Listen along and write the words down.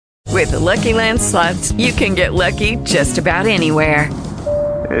With the Lucky Land Slots, you can get lucky just about anywhere.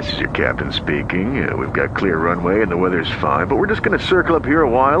 This is your captain speaking. We've got clear runway and the weather's fine, but we're just going to circle up here a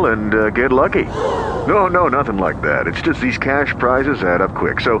while and get lucky. No, nothing like that. It's just these cash prizes add up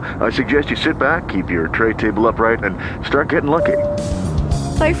quick. So I suggest you sit back, keep your tray table upright, and start getting lucky.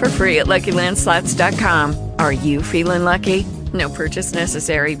 Play for free at LuckyLandSlots.com. Are you feeling lucky? No purchase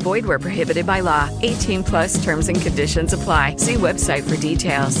necessary. Void where prohibited by law. 18 plus terms and conditions apply. See website for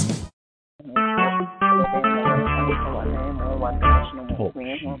details.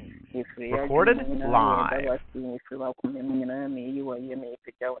 Recorded live.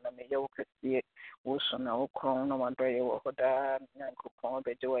 You've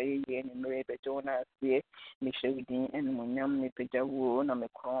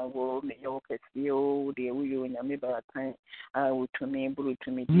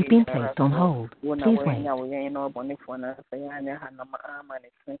been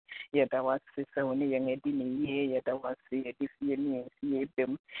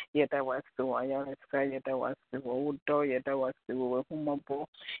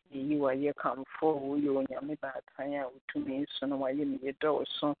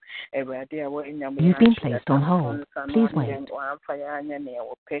placed on hold. Please wait. You've been placed on hold. Please wait.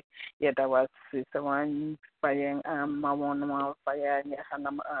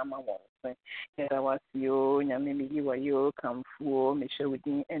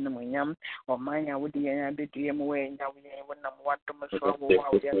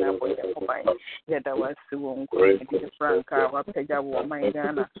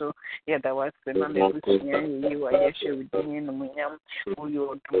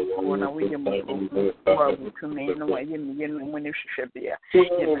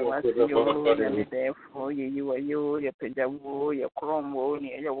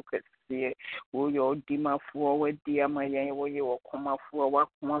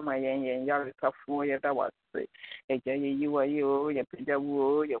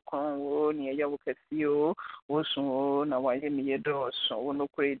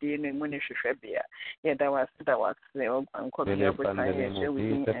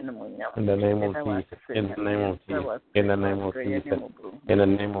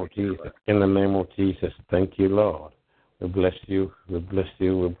 In the name of Jesus. Thank you, Lord. We bless you. We bless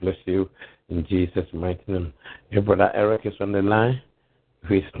you. We bless you in Jesus' mighty name. If Brother Eric is on the line, if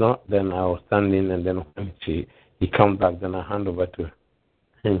he's not, then I'll stand in, and then when he comes back, then I'll hand over to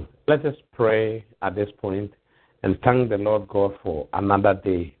him. Let us pray at this point and thank the Lord God for another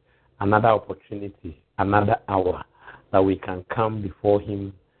day, another opportunity, another hour that we can come before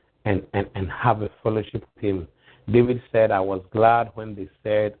him and have a fellowship with him. David said, I was glad when they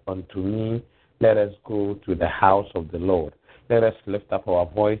said unto me, let us go to the house of the Lord. Let us lift up our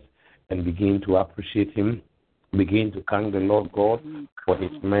voice and begin to appreciate him. Begin to thank the Lord God for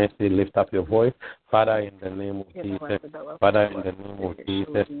his mercy. Lift up your voice. Father, in the name of Jesus. Father, in the name of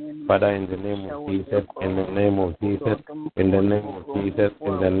Jesus. Father, in the name of Jesus. In the name of Jesus. In the name of Jesus.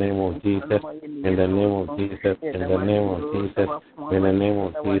 In the name of Jesus. In the name of Jesus. In the name of Jesus. In the name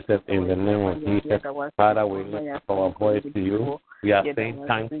of Jesus. In the name of Jesus. Father, we lift up our voice to you. We are saying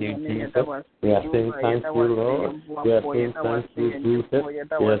thank you, Jesus. We are saying thank you, Lord. We are saying thank you, Jesus.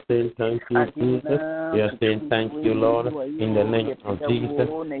 We are saying thank you, Jesus. We are saying thank you, Lord. In the name of Jesus.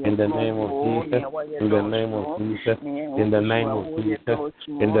 In the name of Jesus. In the name of Jesus. In the name of Jesus.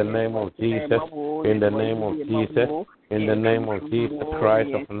 In the name of Jesus. In the name of Jesus. In the name of Jesus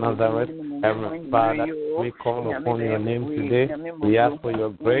Christ of Nazareth, Heavenly Father, we call upon your name today. We ask for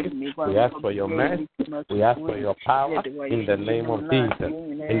your grace. We ask for your mercy. We ask for your power in the name of Jesus.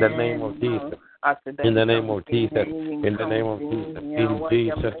 In the name of Jesus. In the name of Jesus. In the name of Jesus. In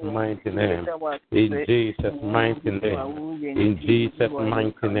Jesus' mighty name. In Jesus' mighty name. In Jesus'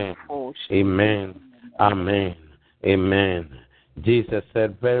 mighty name. Amen. Amen. Amen. Jesus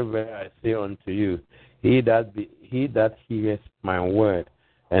said, very, very, I say unto you, he that hears my word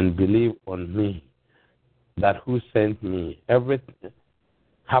and believe on me, that who sent me, everything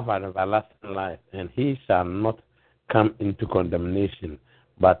have an everlasting life, and he shall not come into condemnation,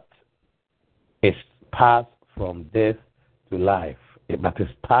 but is passed from death to life. But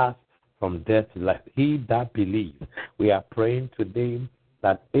is passed from death to life. He that believes. We are praying today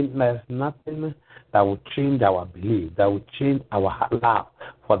that there's nothing that will change our belief, that will change our love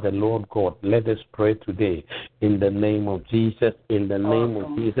for the Lord God. Let us pray today in the name of Jesus. In the name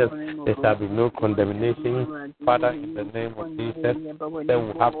of Jesus, there shall be no condemnation. Father, in the name of Jesus, then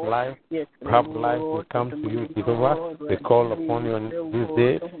we have life. Have life. We come to you, Jehovah. We call upon you this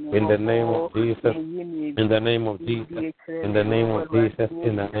day in the name of Jesus. In the name of Jesus. In the name of Jesus.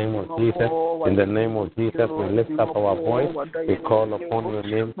 In the name of Jesus. In the name of Jesus, we lift up our voice. We call upon your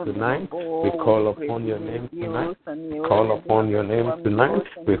name tonight. We call upon your name tonight. We call upon your name tonight.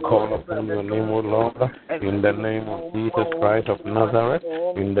 We call upon your name, O Lord, in the name of Jesus Christ of Nazareth.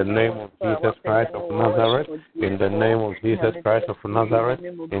 In the name of Jesus Christ of Nazareth. In the name of Jesus Christ of Nazareth.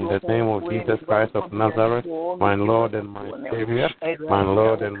 In the name of Jesus Christ of Nazareth. My Lord and my Savior. My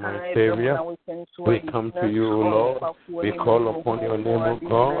Lord and my Savior. We come to you, O Lord. We call upon your name, O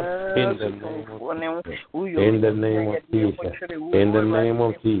God. In the name of Jesus. In the name of Jesus. In the name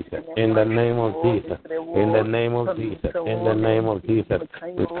of Jesus. In the name of Jesus. In the name of Jesus. In the name of Jesus.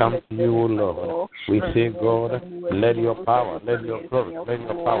 We come to you, O Lord. We say, God, let your power, let your glory, let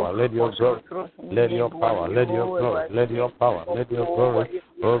your power, let your glory, let your power, let your glory, let your power, let your glory,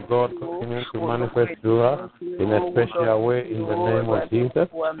 oh God, continue to manifest through us in a special way in the name of Jesus,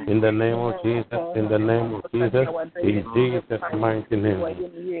 in the name of Jesus, in the name of Jesus, in Jesus' mighty name,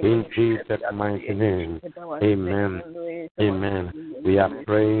 in Jesus' mighty name. Amen. Amen. We are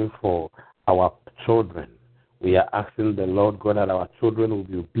praying for our children. We are asking the Lord God that our children will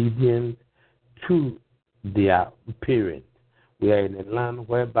be obedient to their parents. We are in a land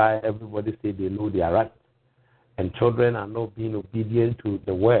whereby everybody say they know their rights. And children are not being obedient to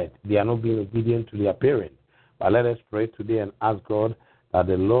the word. They are not being obedient to their parents. But let us pray today and ask God that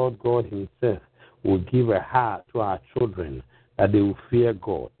the Lord God himself will give a heart to our children, that they will fear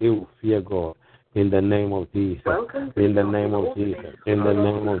God. They will fear God. In the name of Jesus. In the name of Jesus. In the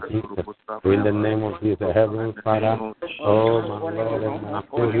name of Jesus. In the name of Jesus. Heavenly Father, oh my Lord and my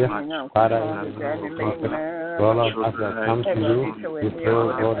Savior, Father, in the name of Jesus, all of us that come to you, we pray,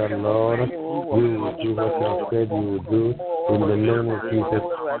 God and Lord, you will do what you have said you will do. In the name of Jesus.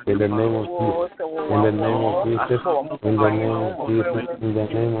 In the name of Jesus. In the name of Jesus. In the name of Jesus. In the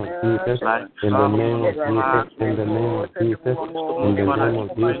name of Jesus. In the name of Jesus. In the name of Jesus. In the name of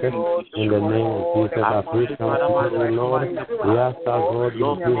Jesus. In the name of Jesus, I pray come to you, Lord. We ask our God, you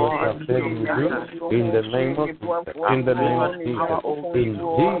do what you have said you do. In the name of Jesus. In the name of Jesus. In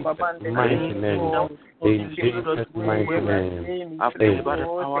Jesus' mighty name. In Jesus' mighty name. I pray by the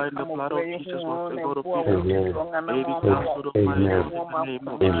power and the blood of Jesus, what the God of Amen.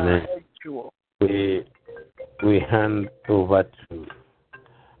 Amen. We hand over to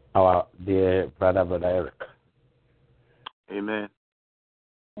our dear brother Eric. Amen.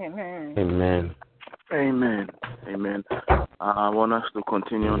 Amen. Amen. Amen. Amen. I want us to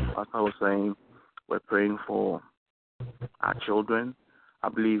continue. As I was saying, we're praying for our children. I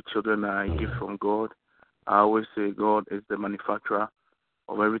believe children are a gift from God. I always say God is the manufacturer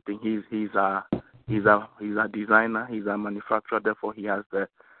of everything. He's a designer. He's a manufacturer. Therefore, he has the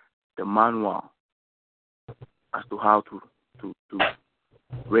manual as to how to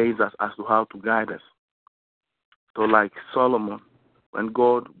raise us, as to how to guide us. So, like Solomon, when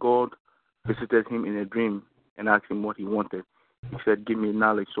God visited him in a dream and asked him what he wanted, he said, "Give me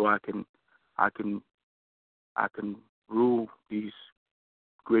knowledge so I can rule these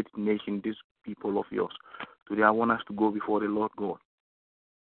great nation, these people of yours." Today, I want us to go before the Lord God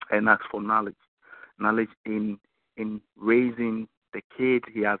and ask for knowledge in raising the kids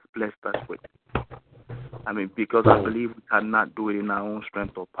He has blessed us with. I mean, because I believe we cannot do it in our own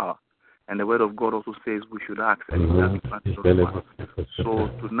strength or power. And the word of God also says we should ask and it shall be granted unto us. So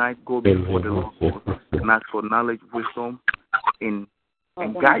tonight, go before the Lord God and ask for knowledge, wisdom,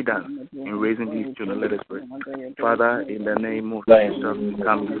 and guidance in raising these children. Let us pray. Father, in the name of Jesus, we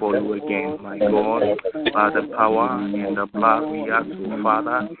come before you again, my God, by the power and the blood. We ask you,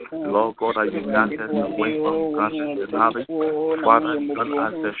 Father, Lord God, as you grant us the wisdom, grant us the knowledge, Father, grant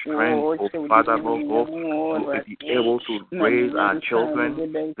us the strength, oh Father, Lord God, to be able to raise our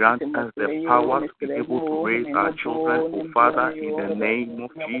children, grant us the power to be able to raise our children, oh Father, in the name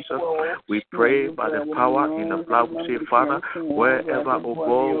of Jesus. We pray by the power and the blood. We say, Father, wherever, oh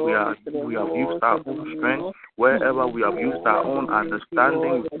God, we have used our own strength, wherever we have used our own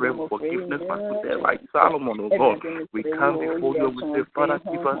understanding, we pray for forgiveness. But today, like Solomon, oh God, we come before you and we say, Father,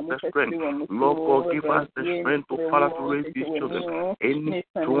 give us the strength. Lord God, give us the strength, oh Father, to raise these children. Any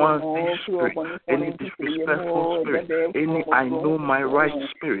truancy spirit, any disrespectful spirit, any I know my right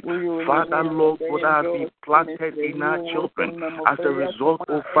spirit, Father, Lord God, that be planted in our children as a result,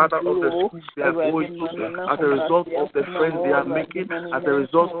 oh Father, of the schools they are going to, as a result of the friends they are making, as a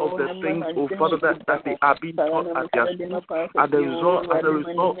result of the things, oh Father, that they are being taught at their school, as a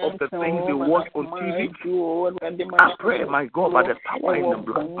result of the things they watch on TV. I pray, my God, by the power in the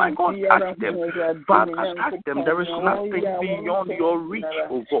blood, my God, touch them. Father, touch them. There is nothing beyond your reach,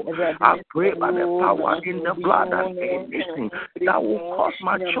 oh God. I pray by the power in the blood that anything that will cause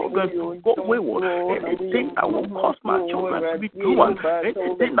my children to go wayward, anything that will cause my children to be truant,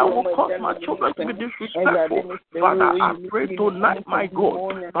 anything that will cause my children to be disrespectful, Father, I pray tonight, my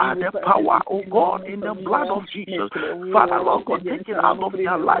God, by the power, oh God, in the blood of Jesus, Father, Lord God, take it out of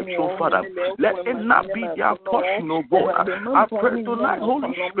their lives, oh Father. Let it not be their portion, oh God. I pray tonight,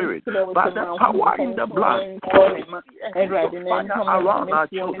 Holy Spirit, by the power in the blood, around our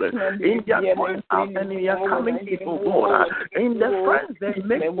children, in their going out and in their coming in, oh God, in the friends they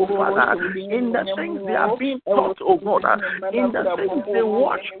make, oh Father, in the things they are being taught, oh God, in the things they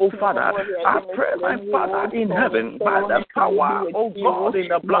watch, oh Father. I pray, my Father in heaven, by the power, oh God, in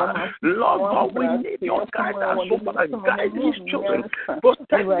the blood, Lord God, we need your guidance, oh Father, guide these children,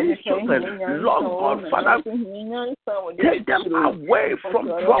 protect these children, Lord God, Father, take them away from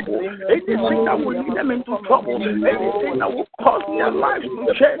trouble, anything that will lead them into trouble, anything that will cause their lives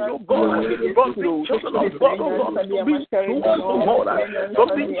to change, oh God, from being children of God, oh God, to be children of God, from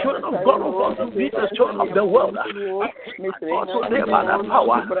being children of God, oh God, to be the children of the world. Also, they by the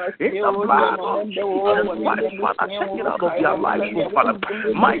power in the blood of Jesus Christ, Father, take it out of their lives, oh Father.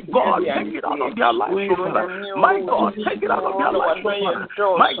 My God, take it out of their lives, oh Father. My God, take it out of their lives, oh Father.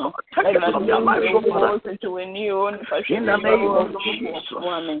 My God, take it out of their lives, oh Father. In the name of Jesus.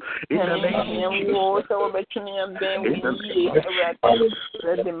 In the name of Jesus.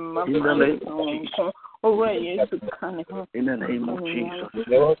 In the name of Jesus.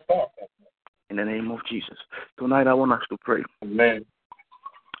 In the name of Jesus. Tonight I want us to pray. Amen.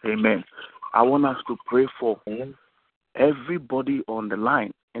 Amen. I want us to pray for everybody on the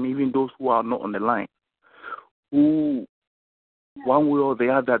line, and even those who are not on the line, who one way or the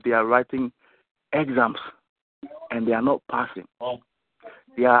other they are writing exams and they are not passing.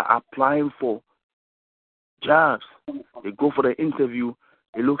 They are applying for jobs. They go for the interview.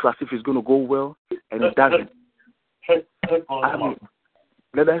 It looks as if it's going to go well, and it doesn't. I mean,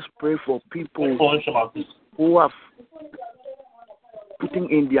 let us pray for people who have putting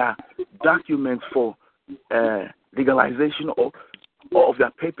in their documents for legalization of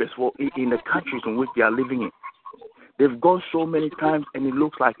their papers for in the countries in which they are living in. They've gone so many times, and it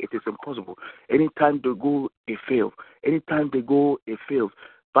looks like it is impossible. Anytime they go, it fails. Anytime they go, it fails.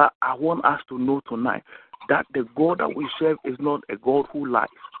 But I want us to know tonight that the God that we serve is not a God who lies.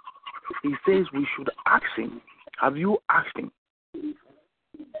 He says we should ask him. Have you asked him?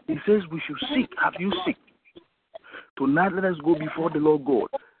 He says we should seek. Have you seek? Tonight let us go before the Lord God.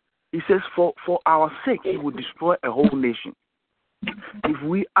 He says for our sake he will destroy a whole nation. If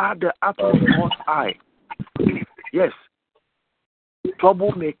we are the apple of God's eye, yes,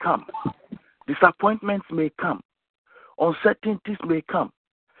 trouble may come. Disappointments may come. Uncertainties may come.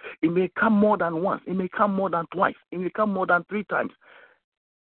 It may come more than once. It may come more than twice. It may come more than 3 times.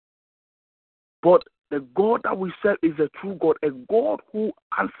 But the God that we serve is a true God, a God who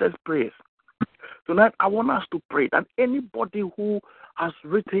answers prayers. Tonight, I want us to pray that anybody who has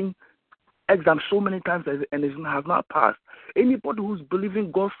written exams so many times and has not passed, anybody who's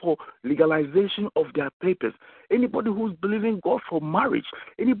believing God for legalization of their papers, anybody who's believing God for marriage,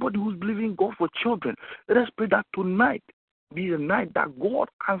 anybody who's believing God for children, let us pray that tonight be the night that God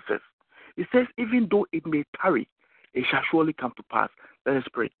answers. He says, even though it may tarry, it shall surely come to pass. Let us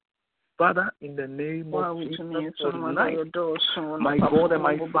pray. Father, in the name of Jesus, tonight, my God and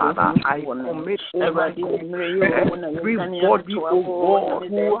my Father, I commit over everybody, oh God,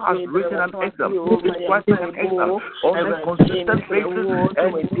 who has written an exam, who is writing an exam on a consistent basis, and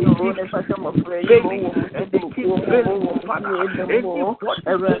they keep failing, and they keep failing, Father. Anybody who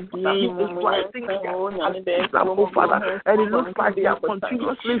is writing an exam, oh Father, and it looks like they are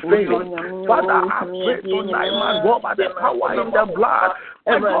continuously failing. Father, I pray tonight, my God, by the power in the blood,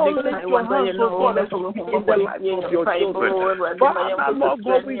 and all let your hands, oh God, and speak in the life of your children. Father, Lord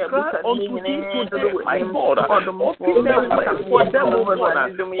God, we cry unto thee today, my God. Open their ways for them, oh God.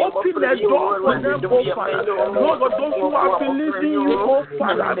 Open their doors for them, oh Father. Lord God, those who are believing you, oh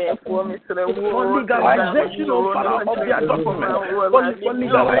Father, for legalization, oh Father, of their documents, for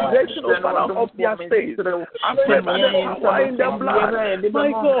legalization, oh Father, of their states. I pray by the power in the blood,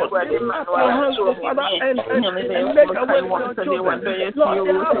 my God, lift up your hands, oh Father, and make a way for your children. God,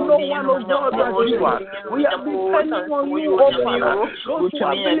 they have no one, oh God, but you are. We are depending on you, oh Father. Those who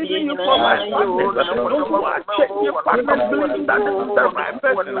are believing you for right partners, those who are checking partners, believing that this is the right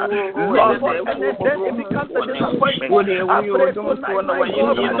person. Lord, and then it becomes a disappointment. I pray tonight, my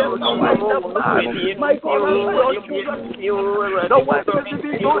God, by the power in the blood, my God, your children, the work that is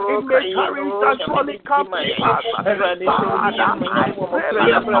being done in the carries that surely come to pass. Father, I pray by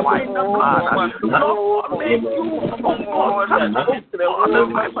the power in the blood, Lord, may you, oh God, touch all the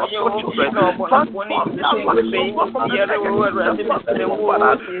lives of your children. Transform their lives, oh God, from the negative, Lord,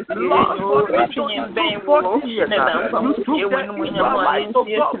 God, we don't need 40 years. You took them in your life, oh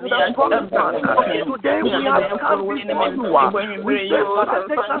God, with a promise. Today we have come before you. We say, Father,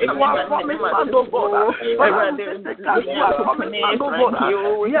 take us to our promised land, oh God. Father, take us to our promised land, oh God.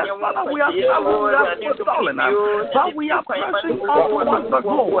 Yes, Father, we are traveling, we are so stolen, but we are pressing on towards the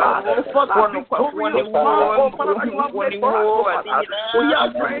goal. For that victorious man, oh Father, you have made for us, oh Father. We are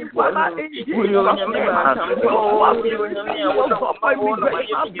praying, Father, in Jesus' name.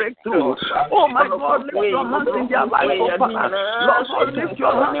 Breakthrough. Oh my God, lift your hands in their life, oh Father. Lord God, lift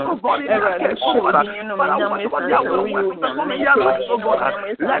your hands, oh God, in their case, oh Father. Father, whatever they are working upon in their life, oh God,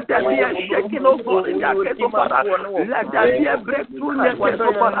 let there be a shaking, oh God, in their case, oh Father. Let there be a breakthrough in their case,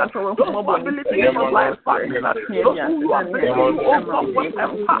 oh Father. Those who are believing for life partners, those who are believing, oh God, for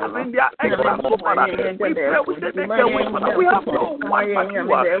empowering their exams, oh Father. We pray with the make a way, Father. We have no one but you.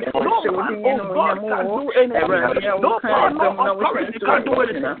 No man, oh God, can do anything. No man, no authority can do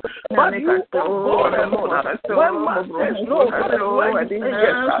anything. But you, oh God, when man says no, when you say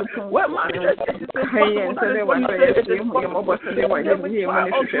yes, when man says yes, you say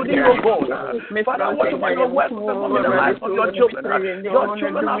Father, whatever your work in the life of your children have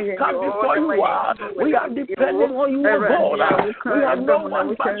come before you. We are depending on you, oh God. We have no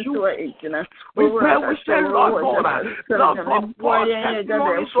one but you. We pray, we say, Lord God, Lord God, pour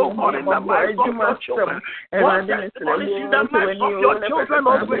testimonies, oh God, in the lives of your children. Pour testimonies in the lives of your children,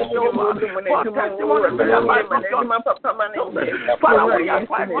 oh great Jehovah. Pour testimonies in the lives of your children. Father, we are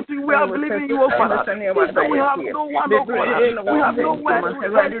fighting to you. We are believing you, oh Father. We have no one, oh God. We have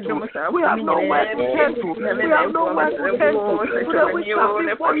nowhere to turn to. We have nowhere to turn to. We have nowhere to turn to. Today we stand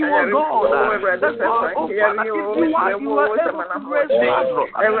before you, oh God. The God, oh Father, if you are able to raise Lazarus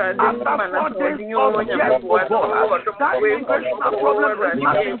after 4 days of death, oh God, that immigration problem is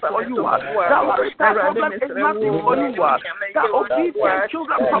nothing for you. That marital problem is nothing for you. That obedient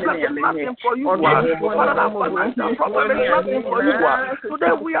children problem is nothing for you. Father, that financial problem is nothing for you.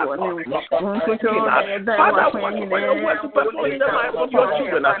 Today we are talking. Father, whatever your word to perform in the life of your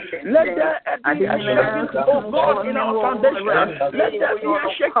children, let there be a shaking, oh God, in our foundation. Let there be a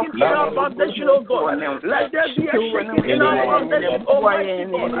shaking in our foundation, oh God. Let there be a shaking in our foundation, oh God. In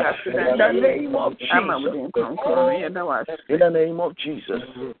the name of Jesus. In the name of Jesus.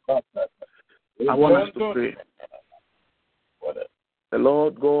 I want us to pray. The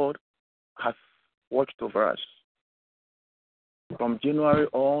Lord God has watched over us from January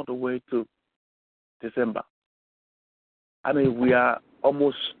all the way to December. I mean, we are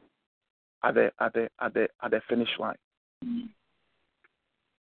almost at the finish line.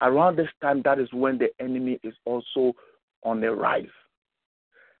 Around this time, that is when the enemy is also on the rise.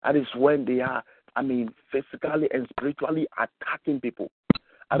 That is when they are, physically and spiritually attacking people.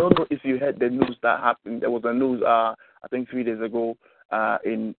 I don't know if you heard the news that happened. There was a news, I think 3 days ago,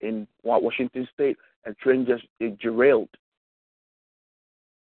 in Washington State. A train just derailed.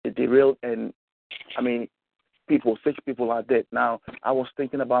 It derailed, and 6 people are dead. Now, I was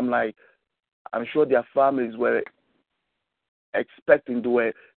thinking about, I'm sure their families were expecting,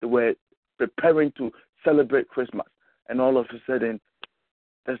 they were preparing to celebrate Christmas, and all of a sudden,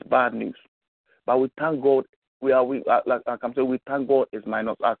 that's bad news. But we thank God. We thank God it's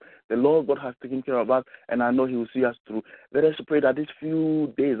minus us. The Lord God has taken care of us, and I know He will see us through. Let us pray that these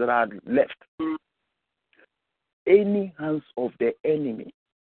few days that are left, any hands of the enemy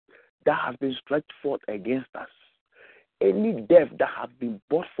that has been stretched forth against us, any death that has been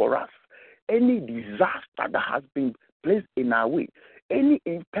bought for us, any disaster that has been placed in our way, any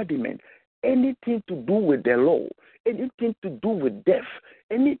impediment, anything to do with the law, anything to do with death,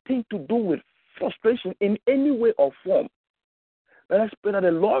 anything to do with frustration in any way or form. Let us pray that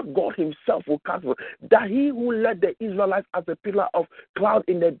the Lord God Himself will cancel, that He who led the Israelites as a pillar of cloud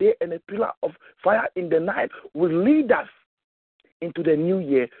in the day and a pillar of fire in the night will lead us into the new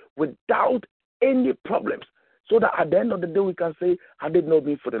year without any problems. so that at the end of the day we can say, had it not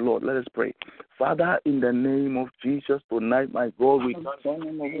been for the Lord. Let us pray. Father, in the name of Jesus, tonight, my God, we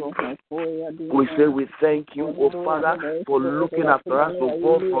say we thank you, oh Father, for looking after us, oh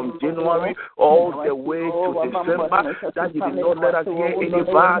God, from January all the way to December, that you did not let us hear any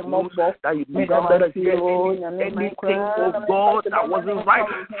bad news, that you did not let us hear anything, oh God, that wasn't right.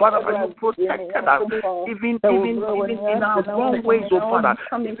 Father, but you protected us, even in our wrong ways, oh Father,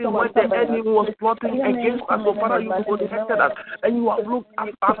 even when the enemy was plotting against us, oh Father, you protected us, and you have looked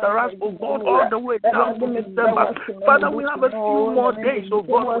after us, oh God, all the way down to December. Father, we have a few more days, oh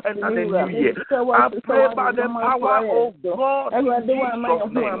God, to enter the new year. I pray by the power of God, in Jesus'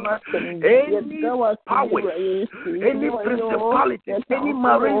 name, any powers, any principalities, any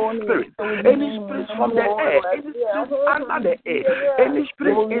marine spirit, any spirit from the air, any spirit under the air, any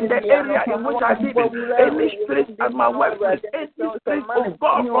spirit in the area in which I live in, any spirit at my workplace, any spirit, oh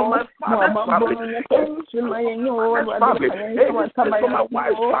God, from my father's family, any spirit from my family, any spirit from my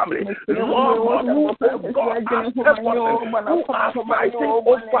wife's family, Lord God, oh God, as a person who are fighting,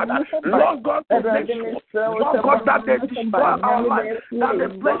 oh Father, Lord God, protection, Lord God, that they destroy our life, that they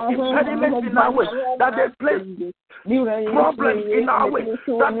place impediments in our way, that they place problems in our way,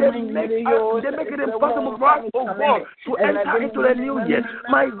 that they make it impossible for us, oh God, to enter into the new year.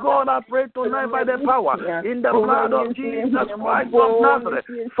 My God, I pray tonight by the power in the blood of Jesus Christ of Nazareth.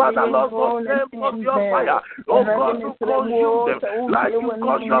 Father, Lord God, send forth your fire, oh God, to consume them, like you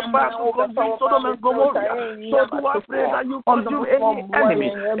caused your fire to consume Sodom and Gomorrah. So do I pray that you consume any enemy,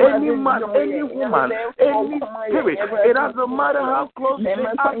 any man, any woman, any spirit. It doesn't matter how close they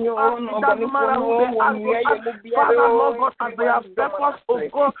are to us, it doesn't matter who they are to us. Father, Lord God, as they have purpose, oh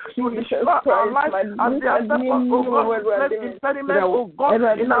God, to destroy our life, as they have purpose, oh God, to place impediments, oh God,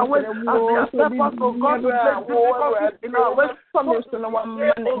 in our way, as they have purpose, oh God, to place difficulties in our way,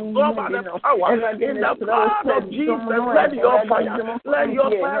 oh God, by the power, in the blood of Jesus, let your fire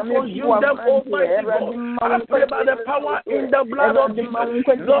consume them, Almighty God. I pray by the power in the blood of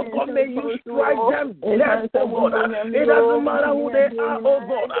Jesus, Lord God, may you strike them dead, oh God. It doesn't matter who they are, oh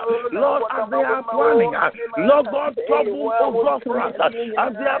God. Lord, as they are planning, Lord God, trouble, oh God, for us, as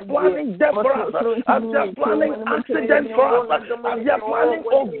they are planning death for us, as they are planning accident for us, as they are planning,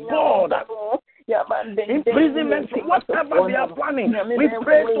 oh God, imprisonment, whatever they are planning, we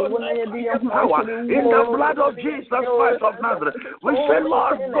pray to the power in the blood of Jesus Christ of Nazareth. We say,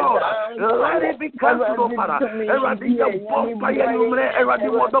 Lord God, let it be cancelled, oh Father.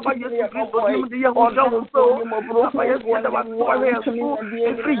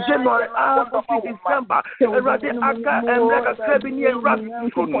 Every January after December,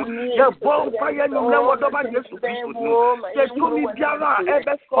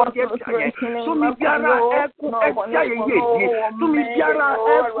 mi biara etia ye to mi biara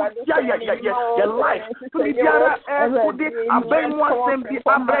your life to mi biara de abemu asem bi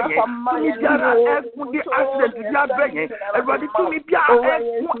abrege to mi biara de accident bi abrege everybody to mi biara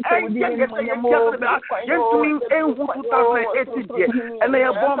ye to mi enhu 2080 die ene ye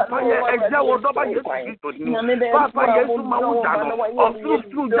bomb fire eja wodoba Yesu Kristo ni papa Yesu ma wo dano of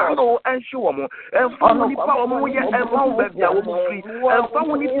true dano ensure mo enfa mo ni pa wo ye enfa wo be bia wo free enfa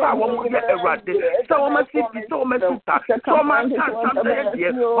mo ni pa wo ye erade so ma siti so ma sita so ma ta die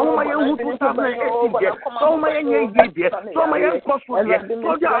o ma ye hu 2080 die so ma ye nye die so ma ye koso die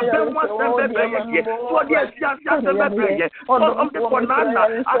so dia be mo sembe be ye die so dia sia sembe be ye o de konana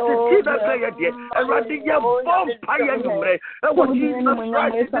ati ti be ye die erade ye bomb fire numre e wo Jesus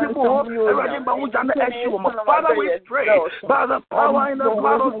Christ erade ba wo jana issue mo Father we pray by the power in the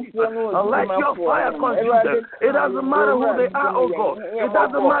blood of Jesus let your fire consume them. It doesn't matter who they are, oh God. It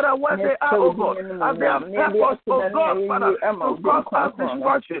doesn't matter where they are, oh God. As they have purpose, oh God, Father, to cause us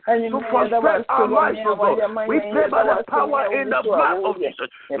destruction, to frustrate our lives, oh God. We pray by the power in the blood of Jesus.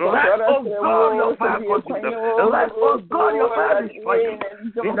 Let, oh God, your fire consume them. Let, oh God, your fire destroy them.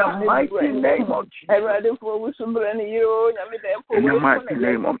 In the mighty name of Jesus. In the mighty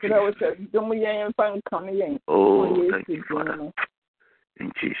name of Jesus. Oh, thank you, Father.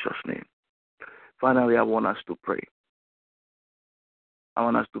 In Jesus' name. Finally, I want us to pray. I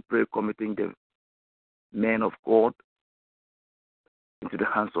want us to pray committing the men of God into the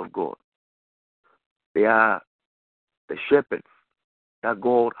hands of God. They are the shepherds that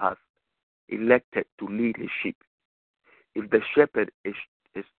God has elected to lead his sheep. If the shepherd is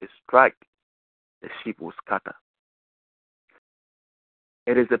strike, the sheep will scatter.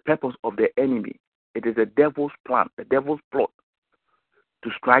 It is the purpose of the enemy. It is the devil's plan, the devil's plot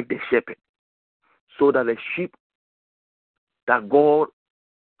to strike the shepherd so that the sheep that God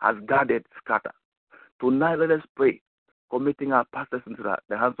has gathered scatter. Tonight, let us pray, committing our pastors into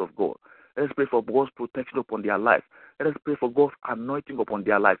the hands of God, Let us pray for God's protection upon their life. Let us pray for God's anointing upon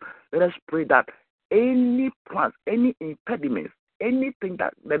their life. Let us pray that any plans, any impediments, anything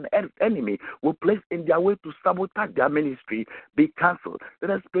that the enemy will place in their way to sabotage their ministry be cancelled.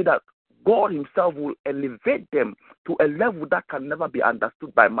 Let us pray that God himself will elevate them to a level that can never be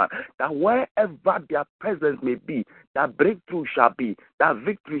understood by man. That wherever their presence may be, that breakthrough shall be, that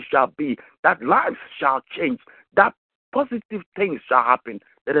victory shall be, that lives shall change, that positive things shall happen.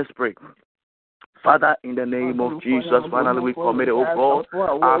 Let us pray. Father, in the name of Jesus, finally we commit, oh God,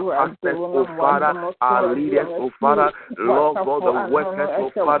 our pastors, oh Father, our leaders, oh Father, Lord God, the workers,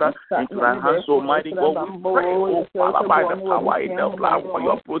 oh Father, into thy hands, Almighty God, we pray, oh Father, by the power in the blood for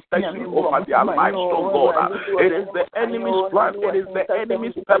your protection over their lives, oh God. It is the enemy's plan, it is the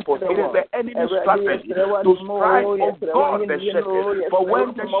enemy's purpose, it is the enemy's strategy to strike, oh God, the shepherd. For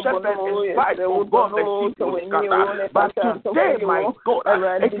when the shepherd is right, oh God, the sheep will scatter. But today, my God,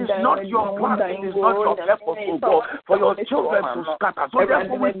 it is not your plan, it is not your effort, oh God, for your children to scatter. So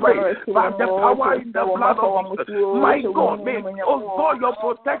therefore we pray by the power in the blood of Jesus. My God, may, oh God, your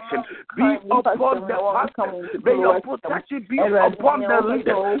protection be upon the pastors. May your protection be upon the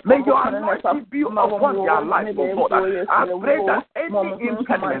leaders. May your anointing be upon their life, oh God. I pray that any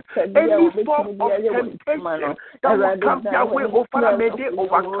impediment, any form of temptation that will come their way, oh Father, may they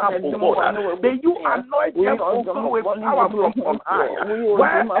overcome, oh God. May you anoint them, oh God, with power from on high.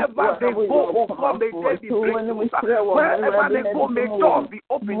 Wherever they go, oh God, may they be breakthrough. Wherever they go, may doors be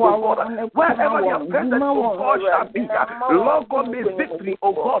opened, oh God. Wherever their presence, oh God, shall be, Lord God, may victory,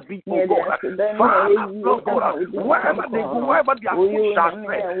 oh God, be, oh God. Father, Lord God, wherever they go, wherever their foot shall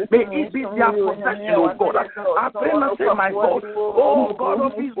tread, may it be their possession, oh God. I pray and say, my God, oh God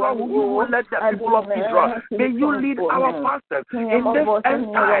of Israel, who you will let the people of Israel, may you lead our pastors in this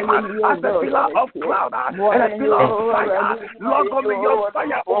end time as a pillar of cloud and a pillar of fire. Lord God, may your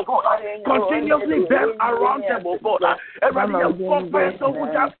fire, oh God, continuously burn around them, oh God. Everybody else,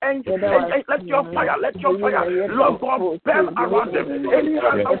 let your fire, Lord God, burn around them. Any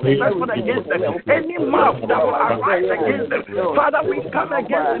hand of weapon against them, any mouth that will arise against them, Father, we come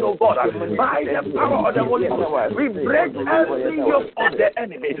against it, oh God, by the power of the Holy Ghost. We break every yoke of the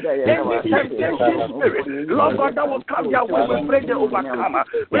enemy, any temptation spirit, Lord God, that will come your way. We pray the overcomer.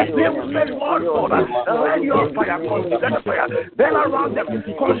 We pray, we say, Lord God, let your fire, burn around them,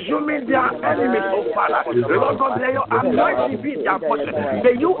 consuming their enemies, oh Father. Lord God, may your anointing be their portion.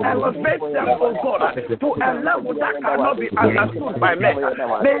 May you elevate them, oh God, to a level that cannot be understood by men.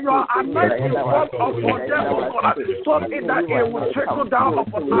 May your anointing fall upon them, oh God, so that it will trickle down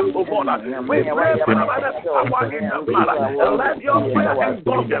upon us, oh God. We pray for the power in the blood. Let your fire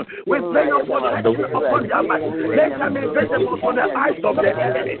engulf them. We pray your protection upon their life. Let them be visible to the eyes of the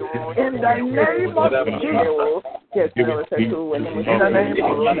enemy. In the name of Jesus.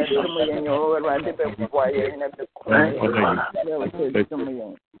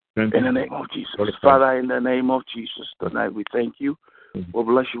 In the name of Jesus. Father, in the name of Jesus, tonight we thank you. We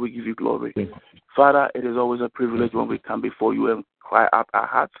bless you. We give you glory. Father, it is always a privilege when we come before you and cry out our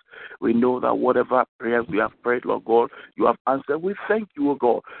hearts. We know that whatever prayers we have prayed, Lord God, you have answered. We thank you, O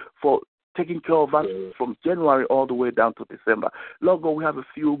God, for taking care of us from January all the way down to December. Lord God, we have a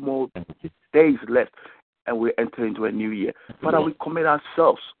few more days left and we enter into a new year. Father, we commit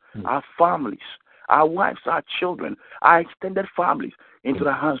ourselves, our families, our wives, our children, our extended families into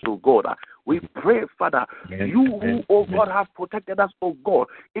the hands of God. We pray, Father, you who, oh God, have protected us, oh God,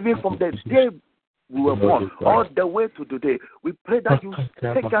 even from the day we were born all the way to today. We pray that you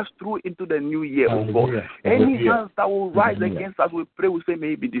take us through into the new year, oh God. Any hands that will rise against us, we pray, we say,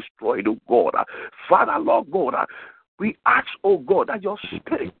 may it be destroyed, oh God. Father, Lord God, we ask, oh God, that your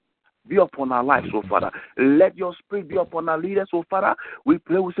spirit be upon our lives, oh Father. Let your spirit be upon our leaders, oh Father. We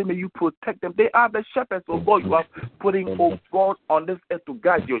pray, we say, may you protect them. They are the shepherds, oh God. You are putting, oh God, on this earth to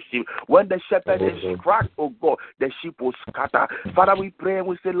guide your sheep. When the shepherd is cracked, oh God, the sheep will scatter. Father, we pray and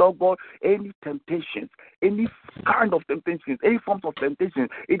we say, Lord God, any temptations, any kind of temptations, any forms of temptations,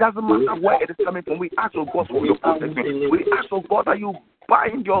 it doesn't matter where it is coming from. We ask, oh God, for your protection. We ask, oh God, that you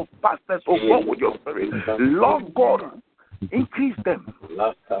bind your pastors, oh God, with your spirit. Lord God, increase them.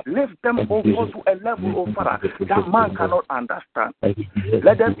 Lift them, oh God, to a level, oh Father, that man cannot understand.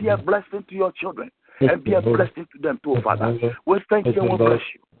 Let them be a blessing to your children and be a blessing to them too, Father. We thank you and we bless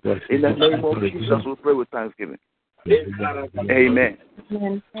you. In the name of Jesus, we pray with thanksgiving. Amen.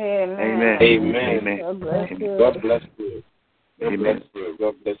 Amen. Amen. Amen. God bless you. Amen.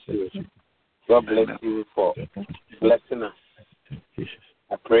 God bless you. God bless you for blessing us.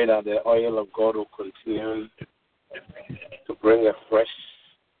 I pray that the oil of God will continue to bring a freshness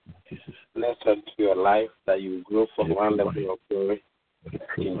into your life, that you grow from one level of glory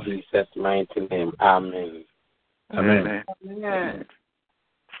In Jesus' mighty name, amen. Amen. Amen.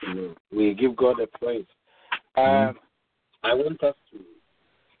 We give God a praise. I want us to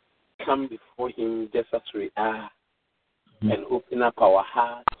come before Him just as we are and open up our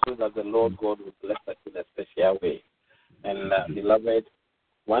hearts so that the Lord God will bless us in a special way. And beloved,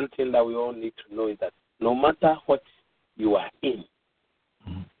 one thing that we all need to know is that no matter what you are in,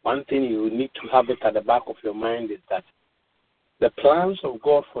 one thing you need to have it at the back of your mind is that the plans of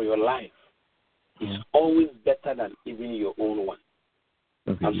God for your life is always better than even your own one.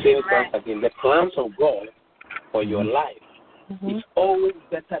 I'm saying it once again. The plans of God for your life is always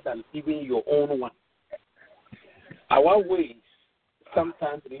better than even your own one. Our ways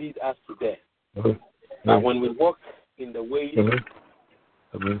sometimes lead us to death. But when we walk in the way,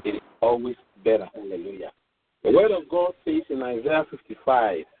 it is always better. Hallelujah. The word of God says in Isaiah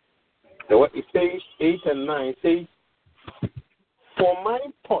 55, it says 8 and 9, says, for my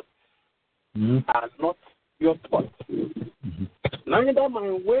thoughts are not your thoughts, neither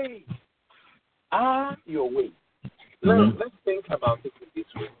my ways are your ways. Now, let's think about it in this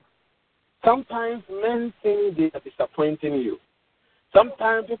way. Sometimes men think they are disappointing you.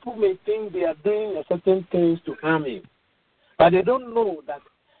 Sometimes people may think they are doing certain things to harm you. But they don't know that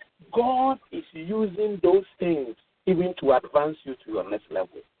God is using those things even to advance you to your next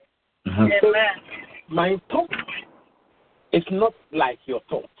level. So, my thought is not like your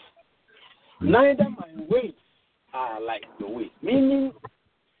thoughts. Neither my ways are like your ways. Meaning,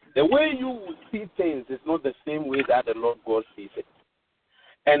 the way you will see things is not the same way that the Lord God sees it.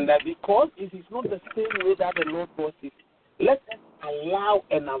 And because it is not the same way that the Lord God sees it, let us allow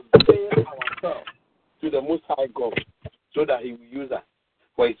and avail ourselves to the Most High God so that He will use us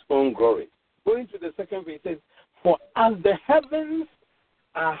for His own glory. Going to the second verse, it says, for as the heavens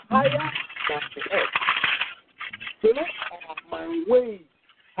are higher than the earth, so let my ways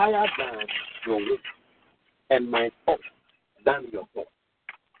higher than your ways, and my thoughts than your thoughts.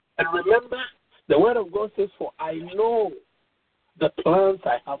 And remember, the word of God says, for I know the plans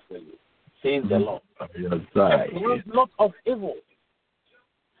I have for you, says the Lord. Plans not of evil,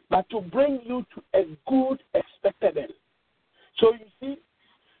 but to bring you to a good expected end. So you see,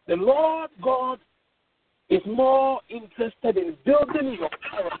 the Lord God is more interested in building your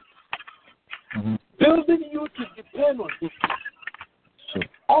character, building you to depend on Him. So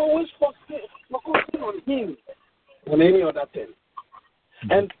always focusing on Him than any other thing.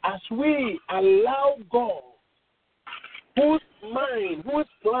 And as we allow God, whose mind, whose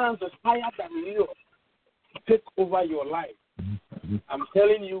plans is higher than yours, to take over your life, I'm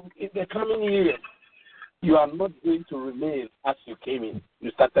telling you, in the coming years, you are not going to remain as you came in.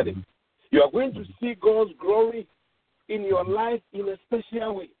 You started it. You are going to see God's glory in your life in a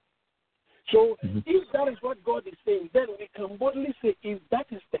special way. So if that is what God is saying, then we can boldly say, if that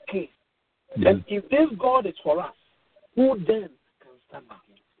is the case, then if this God is for us, who then can stand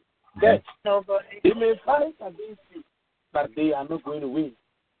against you? They may fight against you, but they are not going to win.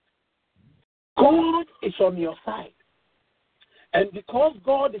 God is on your side. And because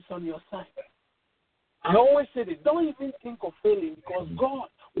God is on your side, I always say this, don't even think of failing, because God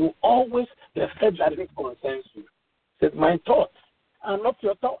will always perfect that which concerns you. He says, my thoughts are not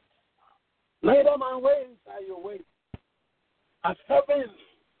your thoughts, neither my ways are your ways. As heaven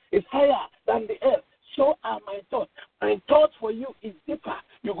is higher than the earth, so are my thoughts. My thoughts for you is deeper.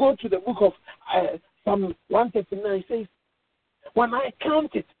 You go to the book of Psalm 139, it says, when I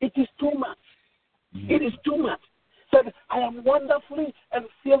count it, it is too much. It is too much. Said, I am wonderfully and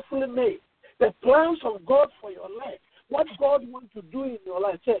fearfully made. The plans of God for your life, what God wants to do in your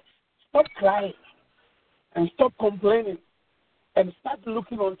life, say, stop crying and stop complaining and start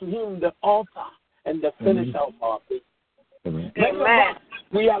looking unto Him, the author and the finisher of our faith. Amen.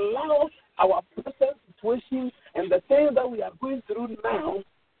 We allow our present situation and the things that we are going through now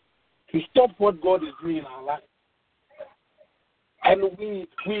to stop what God is doing in our life. And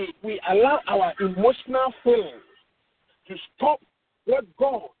we allow our emotional feelings to stop what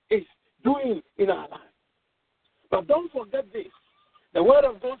God is doing in our life. But don't forget this. The word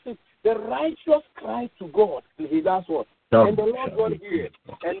of God says, the righteous cry to God, and He does what? And the Lord God heard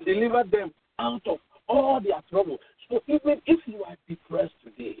and delivered them out of all their trouble. So even if you are depressed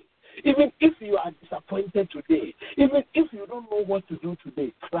today, even if you are disappointed today, even if you don't know what to do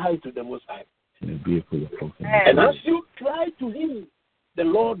today, cry to the Most High. And as you cry to Him, the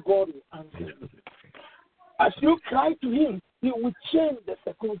Lord God will answer you. As you cry to Him, He will change the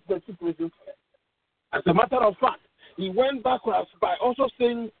situation. As a matter of fact, He went backwards by also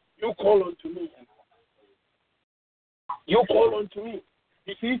saying, you call unto me. You call unto me.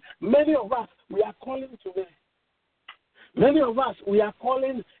 You see, many of us, we are calling to men. Many of us, we are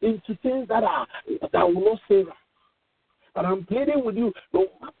calling into things that will not save us. But I'm pleading with you, no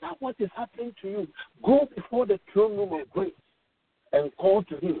matter what is happening to you, go before the throne room of grace and call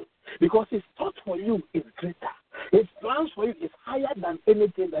to him. Because his thought for you is greater. His plans for you is higher than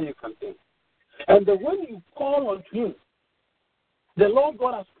anything that you can think. And when you call on him, the Lord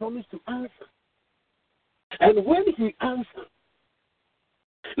God has promised to answer. And when he answers,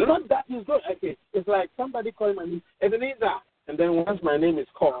 not that he's not, okay, it's like somebody calling my name, Ebenezer. And then once my name is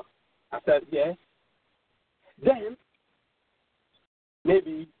called, I said, yes. Then,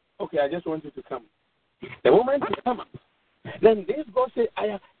 maybe, okay, I just want you to come. The moment you come up, then this God said, I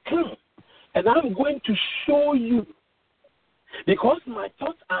have come, and I'm going to show you, because my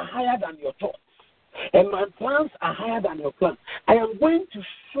thoughts are higher than your thoughts, and my plans are higher than your plans. I am going to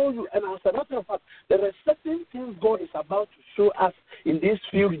show you, and as a matter of fact, there are certain things God is about to show us in these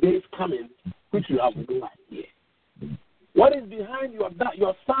few days coming, which you have no idea. What is behind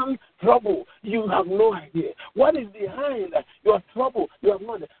your son's trouble? You have no idea. What is behind your trouble? You have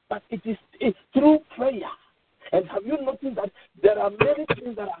no idea. But it's through prayer. And have you noticed that there are many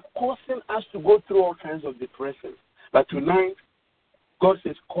things that are causing us to go through all kinds of depression? But tonight, God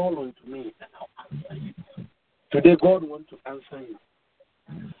says, call unto me and I'll answer you. Today, God wants to answer you.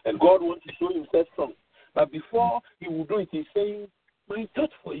 And God wants to show himself strong. But before he will do it, he's saying, my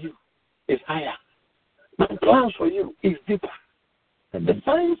thought for you is higher. My plans for you is deeper. And the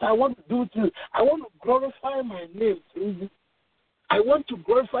things I want to do to you, I want to glorify my name through you. I want to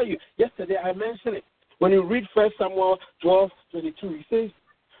glorify you. Yesterday, I mentioned it. When you read 1 Samuel 12:22, he says,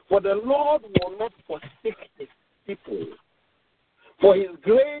 for the Lord will not forsake his people for his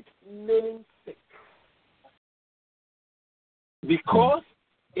great name's sake, because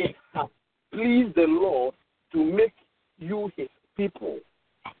it has pleased the Lord to make you his people.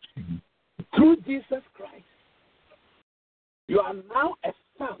 Through Jesus Christ, you are now a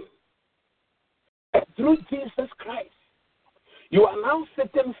son. And through Jesus Christ, you are now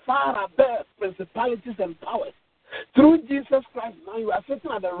sitting far above principalities and powers. Through Jesus Christ, now you are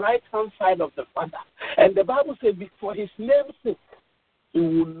sitting at the right-hand side of the Father. And the Bible says, for his name's sake, he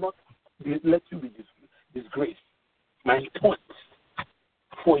will not let you be disgraced. My thoughts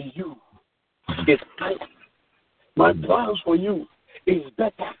for you is higher. My plans for you is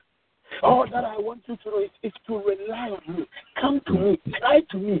better. All that I want you to know is to rely on me. Come to me, cry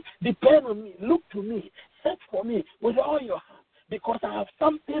to me, depend on me, look to me, search for me with all your heart. Because I have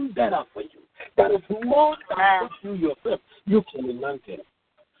something better for you that is more than what you yourself you can imagine.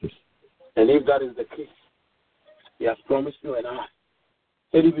 And if that is the case, he has promised you and I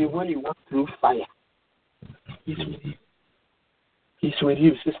that even when you walk through fire, he's with you. He's with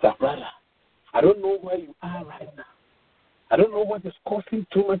you, sister, brother. I don't know where you are right now. I don't know what is causing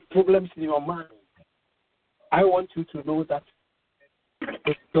too much problems in your mind. I want you to know that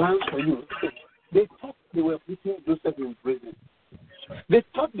his plans for you, they thought they were putting Joseph in prison. They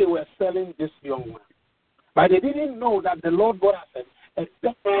thought they were selling this young man. But they didn't know that the Lord God has a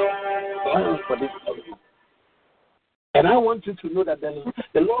better plan for this family. And I want you to know that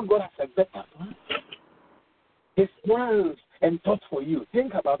the Lord God has a better plan. His plans and thoughts for you.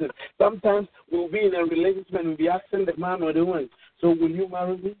 Think about it. Sometimes we'll be in a relationship and we'll be asking the man or the woman, so will you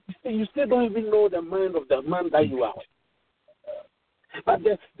marry me? You still don't even know the mind of the man that you are. But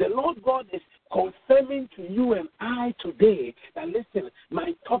the Lord God is confirming to you and I today that, listen,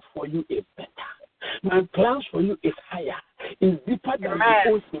 my thought for you is better. My plans for you is higher. It's deeper than the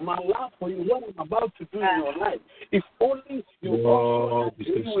ocean. My love for you, what I'm about to do in your life. If only you also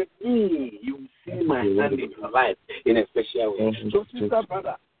agree with me, you will see my hand in your life in a special way. So, sister,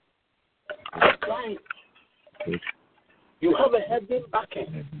 brother, I'm crying. You have a heaven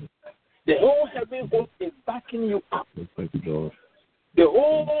backing. The whole heaven host is backing you up. The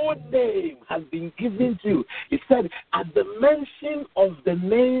whole name has been given to you. It said, at the mention of the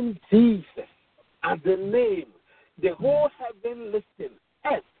name Jesus, at the name, the whole heaven listened.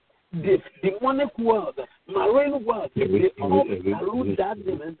 Earth, the demonic world, marine world, they all salute that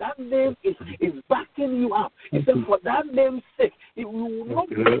name. And that name is backing you up. He said, for that name's sake, it will not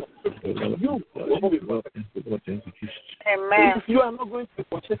be you. Amen. If you are not going to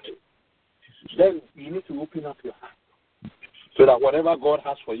forsake it, then you need to open up your heart, so that whatever God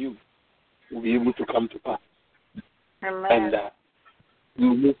has for you will be able to come to pass. Amen. And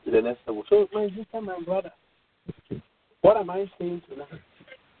you move to the next level. So, my sister, my brother, what am I saying tonight?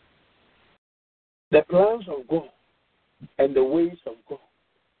 The plans of God and the ways of God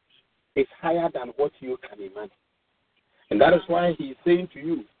is higher than what you can imagine. And that is why he is saying to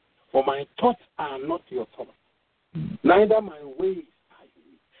you, for my thoughts are not your thoughts, neither my ways are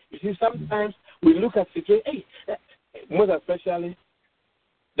you. You see, sometimes we look at situations, hey, most especially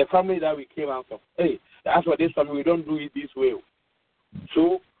the family that we came out of. Hey, as for this family, we don't do it this way.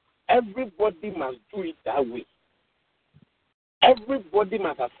 So everybody must do it that way. Everybody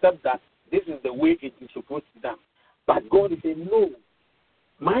must accept that this is the way it is supposed to be done. But God is saying, no,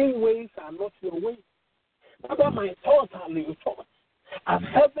 my ways are not your ways. Rather, my thoughts are your thoughts. As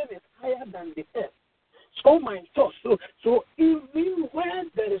heaven is higher than the earth, so my thoughts. So even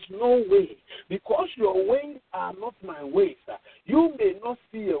when there is no way, because your ways are not my ways, you may not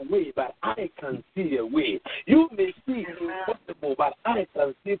see a way, but I can see a way. You may see impossible, but I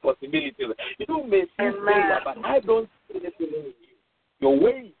can see possibilities. You may see failure, but I don't see anything in you. Your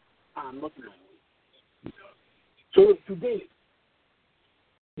ways are not my ways. So today,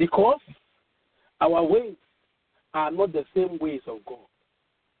 because our ways are not the same ways of God,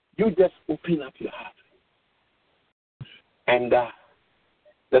 you just open up your heart. And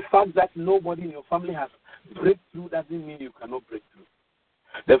the fact that nobody in your family has breakthrough doesn't mean you cannot break through.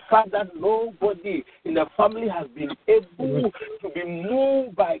 The fact that nobody in the family has been able to be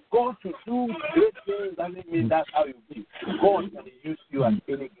moved by God to do great things doesn't mean that's how you be. God can use you at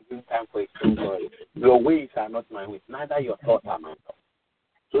any given time for His own glory. Your ways are not my ways, neither your thoughts are my thoughts.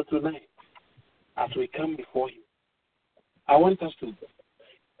 So tonight, as we come before Him, I want us to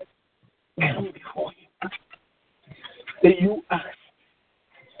come before Him. Say, you ask,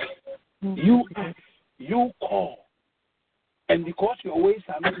 you call. And because your ways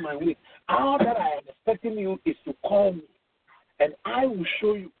are not my ways, all that I am expecting you is to call me. And I will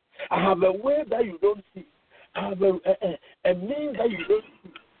show you. I have a way that you don't see. I have a means that you don't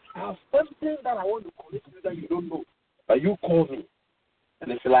see. I have something that I want to connect you that you don't know. But you call me.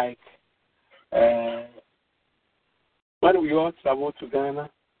 And it's like when we all travel to Ghana,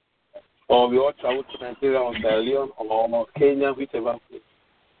 or we all travel to Nigeria or Sierra Leone or Kenya, whichever place.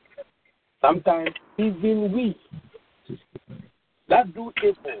 Sometimes even we that do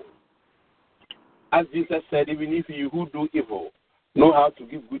evil, as Jesus said, even if you who do evil know how to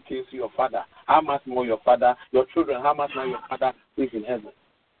give good things to your Father, how much more your Father, your children, how much more your Father is in heaven.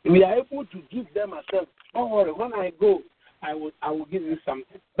 We are able to give them ourselves. Don't worry, when I go, I will give you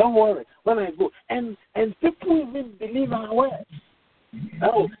something. Don't worry, when I go. And people even believe our words.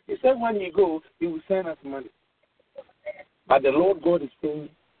 Oh, He said when you go, He will send us money. But the Lord God is saying,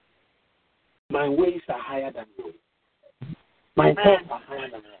 my ways are higher than yours. My thoughts are higher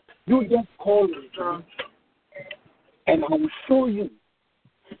than yours. You just call me to me, and I will show you.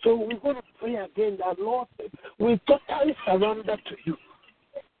 So we're going to pray again that, Lord, we totally surrender to you.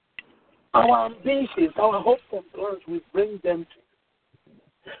 Our ambitions, our hopes and plans, we bring them to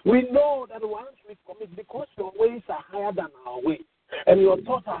you. We know that once we commit, because your ways are higher than our ways, and your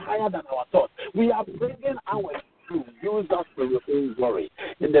thoughts are higher than our thoughts, we are bringing our to use us for your own glory.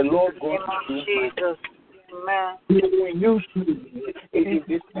 And the Lord God will Jesus. Amen. He will use you in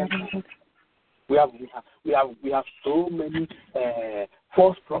this country. We have so many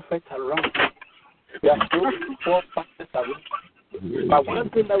false prophets around. We have so many false pastors around. But one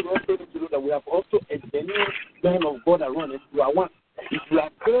thing that we also need to do, that we have also a genuine man of God around. If you are one, if you are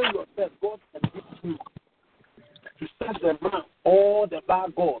praying yourself, God can give you to set them out all the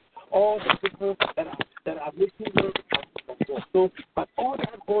bad gods, all the people that are making you. So, but all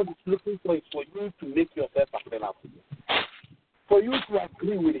that God is looking for is for you to make yourself available. For you to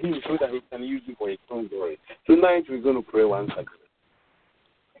agree with Him so that He can use you for His own glory. Tonight we're going to pray once again.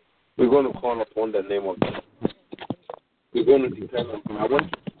 We're going to call upon the name of God. We're going to depend on Him. I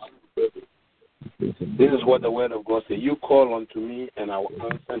want you to pray. This is what the Word of God says. You call unto me, and I will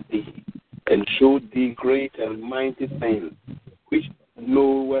answer thee, and show thee great and mighty things which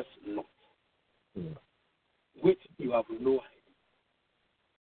knowest not, which you have no idea.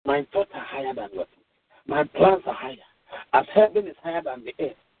 My thoughts are higher than yours. My plans are higher. As heaven is higher than the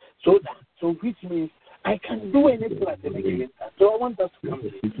earth. So which means I can do anything at any given time. So I want us to come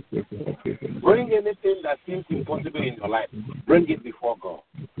here. Bring anything that seems impossible in your life. Bring it before God.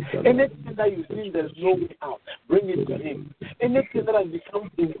 Anything that you think there's no way out, bring it to Him. Anything that has become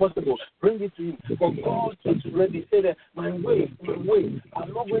impossible, bring it to Him. For God is ready. Say that my way,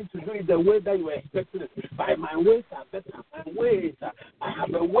 I'm not going to do it the way that you were expecting it. But my ways are better. My ways, I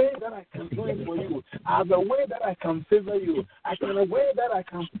have a way that I can do it for you. I have a way that I can favor you. I have a way that I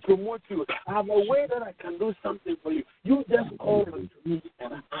can promote you. I have a way that I can do something for you. You just call unto me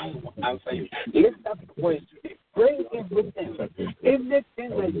and I will answer you. Lift up your voice today. Bring everything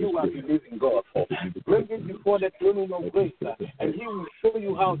that you are believing God for. Bring it before the throne of grace, and He will show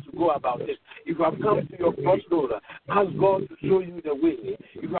you how to go about it. If you have come to your crossroad, ask God to show you the way.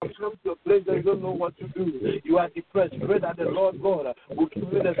 You have come to a place that you don't know what to do. You are depressed. Pray that the Lord God will give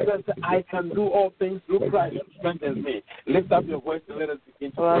you the strength. I can do all things through Christ who strengthens me. Lift up your voice and let us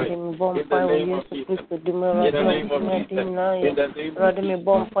begin to pray. In the name of Jesus. In the name of Jesus. In the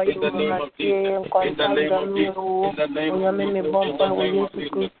name of Jesus. In the name of Jesus. In the name of Jesus. In the name of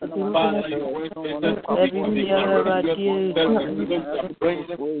Jesus. Father, your word says that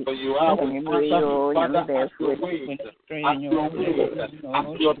for you are Father, as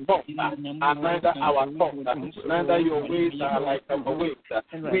your thoughts are neither our thoughts, neither your ways are like our ways.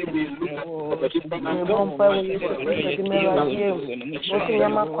 We will look at the different angles.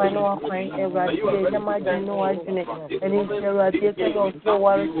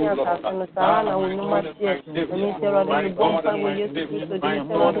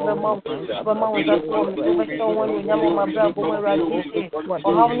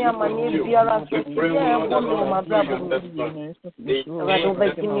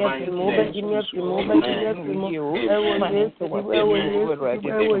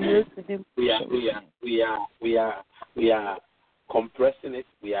 We are compressing it.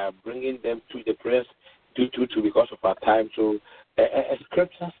 We are bringing them to the press because of our time. So a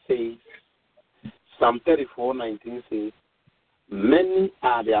scripture says, Psalm 34:19 says, many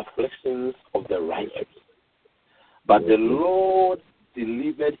are the afflictions of the righteous, but the Lord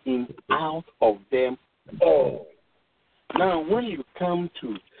delivered him out of them all. Now, when you come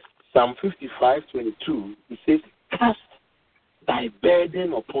to Psalm 55:22, it says, cast thy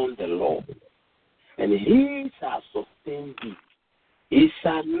burden upon the Lord, and he shall sustain thee. He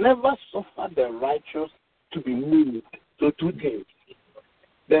shall never suffer the righteous to be moved. So two things.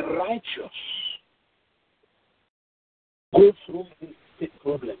 The righteous go through these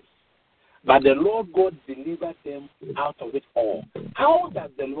problems, but the Lord God delivered them out of it all. How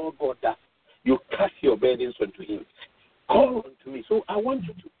does the Lord God that? You cast your burdens onto him. Call unto me. So I want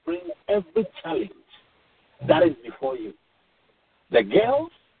you to bring every challenge that is before you. The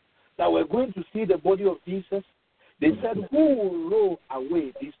girls that were going to see the body of Jesus, they said, who will roll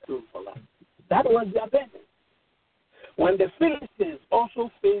away this stone for us? That was their burden. When the Philistines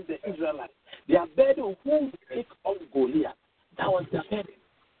also faced the Israelites, their burden, who will take on Goliath? That was their burden.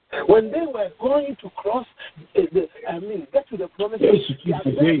 When they were going to cross, get to the promised land, their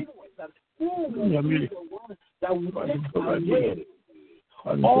burden was that who will be the one that will take away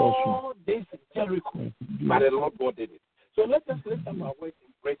all this Jericho? But the Lord God did it. So let us lift up our voice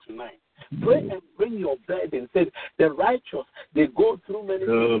and pray tonight. Pray and bring your burden. Said the righteous, they go through many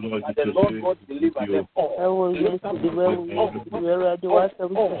things, but the Lord God deliver them all.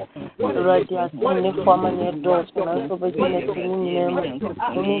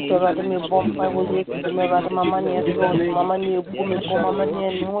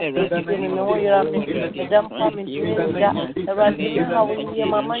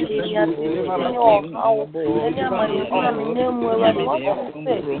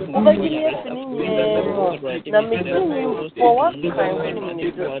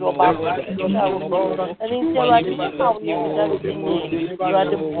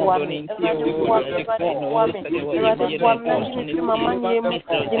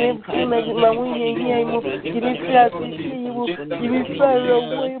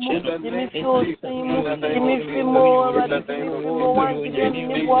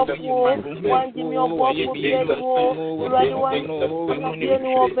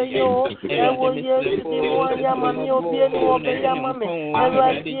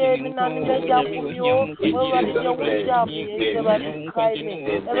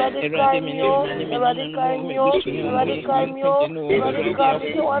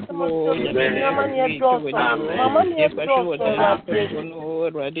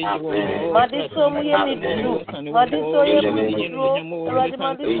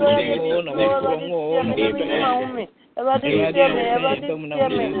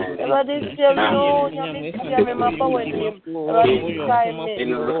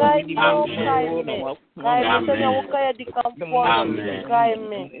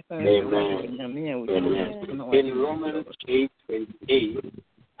 In Romans 8:28,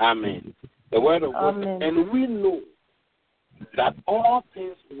 amen. The word of God, and we know that all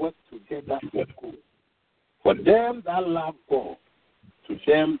things work together for good, for them that love God, to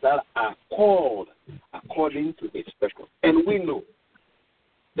them that are called according to his purpose. And we know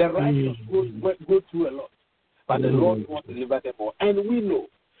the righteous go through a lot, but the Lord wants to deliver them all. And we know,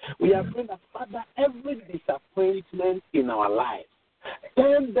 we are praying that, Father, every disappointment in our lives,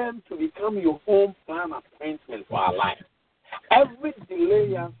 turn them to become your home plan appointment for our life. Every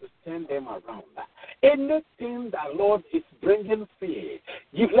delay has to turn them around. Anything that, Lord, is bringing fear,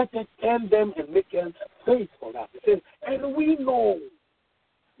 let us turn them and make them faith for us. It says, and we know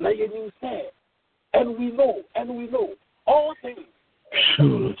Now you say, and we know all things.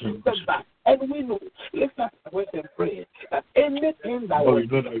 Back. And we know, let's not wait and pray that anything that was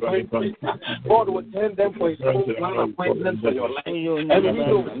God will turn them for his own plan appointment for your life. And we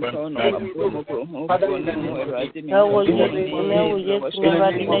know, Father,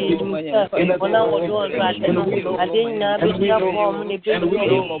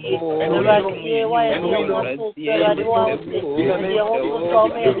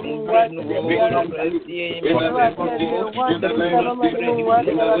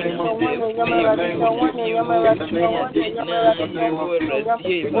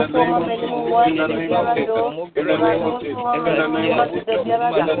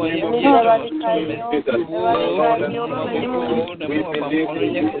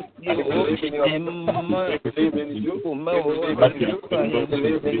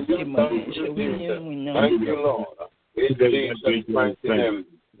 thank you, Lord. In Jesus' mighty name.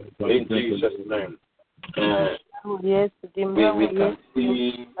 In Jesus' name. Yes, we can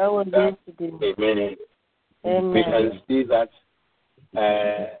see that, amen. We can see that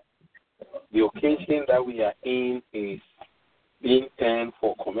the occasion that we are in is being turned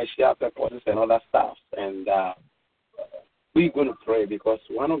for commercial purposes and other stuff. And we're going to pray because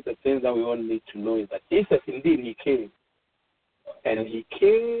one of the things that we all need to know is that Jesus indeed, he came. And he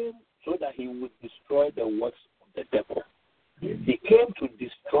came so that he would destroy the works of the devil. He came to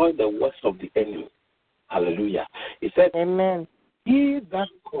destroy the works of the enemy. Hallelujah. He said, amen. He that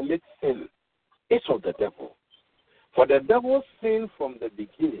commits sin is of the devil. For the devil sinned from the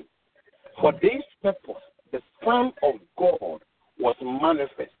beginning. For this purpose, the Son of God was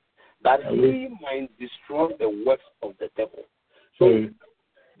manifest, that he might destroy the works of the devil. So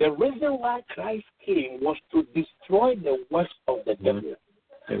the reason why Christ came was to destroy the works of the devil,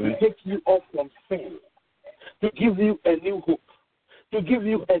 to take you off from sin, to give you a new hope, to give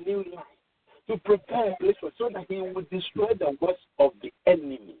you a new life, to prepare a place so that he would destroy the works of the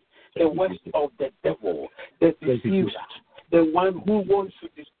enemy, the works of the devil, the deceiver, the one who wants to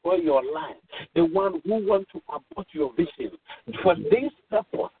destroy your life, the one who wants to abort your vision. For this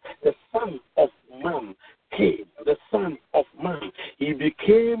purpose, the Son of Man came, the Son of Man. He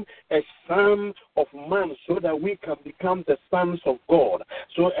became a Son of Man so that we can become the sons of God.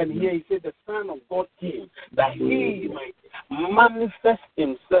 So, and here he said the Son of God came that he might manifest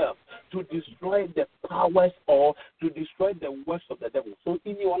himself to destroy the powers or to destroy the works of the devil. So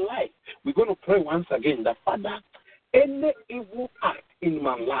in your life, we're going to pray once again that, Father, any evil act in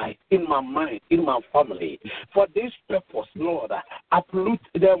my life, in my mind, in my family, for this purpose, Lord, uproot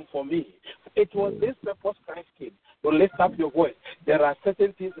them for me. It was this purpose Christ came. So lift up your voice. There are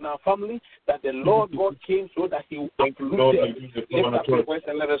certain things in our family that the Lord God came so that he will uproot them. Lift up your voice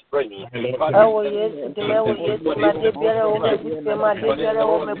and let us pray.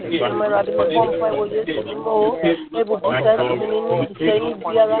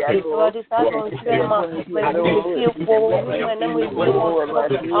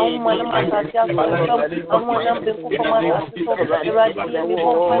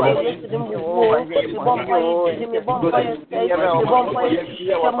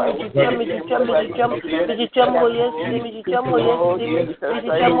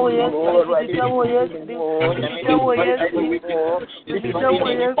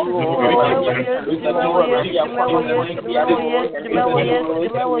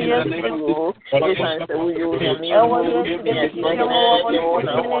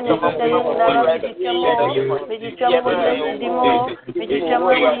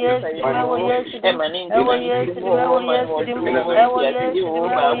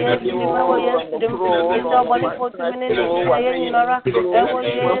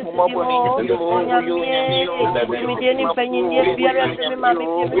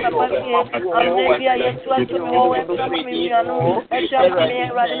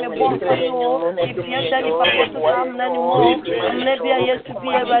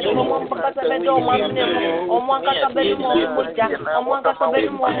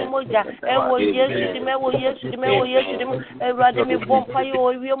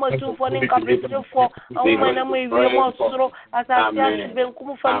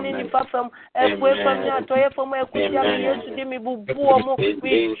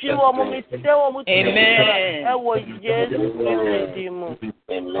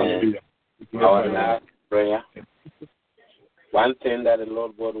 Our last prayer. One thing that the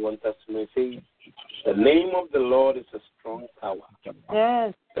Lord God wants us to say, the name of the Lord is a strong tower.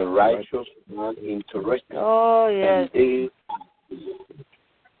 Yes. The righteous one interested. Oh, yes.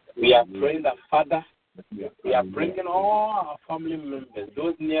 We are praying that, Father, we are bringing all our family members,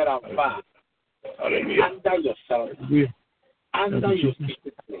 those near and far, under your shelter, under your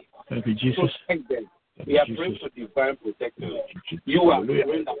secret place. Thank you, Jesus. Protect them. We are praying for divine protection. You are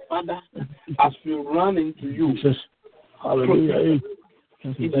praying that, Father, as we run into you, Jesus. Hallelujah.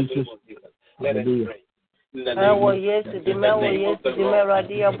 Thank you, Jesus. Let us pray. Ewo Yesu dime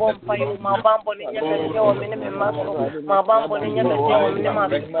radia bompa yu mabambo ni nyaka jewo mine me maso mabambo ni nyaka jewo mine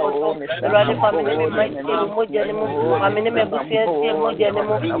maso radi famine me maso moja ni mu famine me busia sie moja ni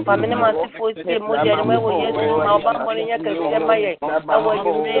mu famine masifo sie moja ni mu ewo Yesu mabambo ni nyaka sema ye ewo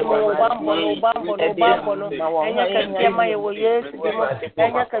nyime mu bambo no nyaka sema ye wo Yesu dimo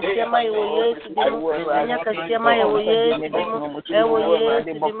nyaka sema ye wo Yesu dimo nyaka sema ye wo Yesu dimo ewo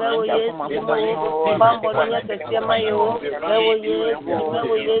Yesu dimo bambo nyaka sema yo ewo Yesu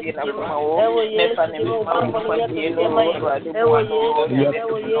ewo Yesu ewo Yesu dimo bambo nyaka sema yo ewo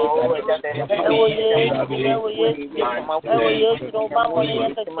Yesu ewo Yesu no bambo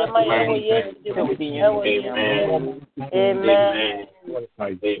nyaka sema yo ewo Yesu dimo ewo Yesu. Amen.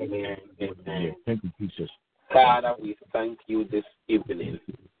 Thank you, Jesus. Father, we thank you this evening.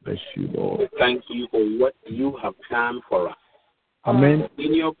 Bless you, Lord. We thank you for what you have done for us. Amen.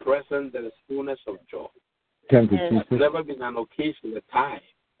 In your presence, there is fullness of joy. Thank you, Jesus. There's never been an occasion, a time,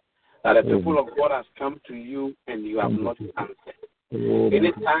 that the people of God has come to you and you have not answered.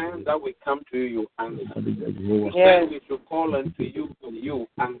 Any time that we come to you, you answer. Then we should call unto you and you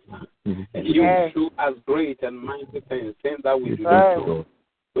answer. And you show us great and mighty things, things that we do not know.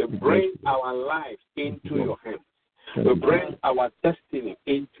 We bring our life into your hands. We bring our destiny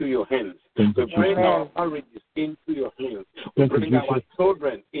into your hands. We bring our marriages into your hands. We bring our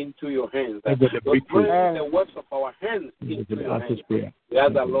children into your hands. We bring the works of our hands into your hands. We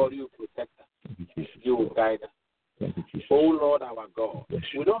ask the Lord, you protect us. You will guide us. Oh Lord, our God,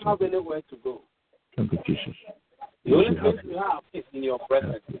 we don't have anywhere to go. Thank you, Jesus. The only place we have is in your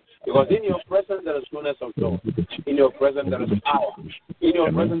presence. Because in your presence there is fullness of joy. In your presence there is power. In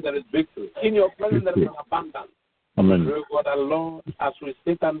your presence there is victory. In your presence there is an abundance. Amen. Pray, God, the Lord, as we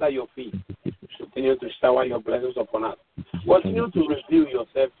sit under your feet, continue to shower your blessings upon us. Continue to reveal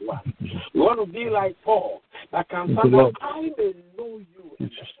yourself to us. We want to be like Paul, that can say, I may know you in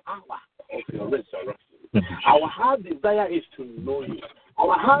the hour of your resurrection. Our heart desire is to know you.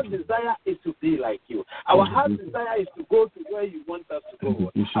 Our heart desire is to be like you. Our heart desire is to go to where you want us to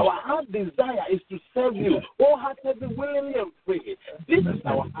go. Our heart desire is to serve you wholeheartedly, willingly, and freely. This is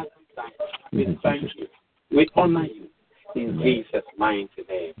our heart desire. We thank you. We honor you in Jesus' mighty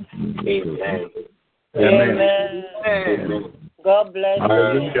name. Amen. Amen. Amen. God bless you.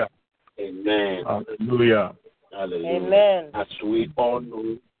 Hallelujah. Amen. Hallelujah. Hallelujah. Amen. As we all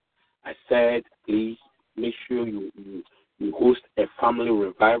know, I said, please make sure you host a family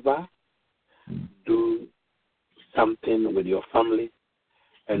revival. Do something with your family.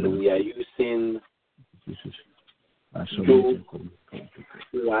 And we are using Job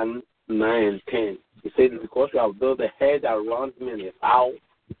 1, 9, and 10. He said, because you have built a hedge around me and a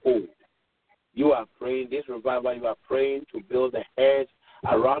household. You are praying, this revival, you are praying to build a hedge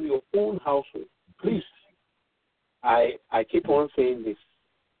around your own household. Please, I keep on saying this.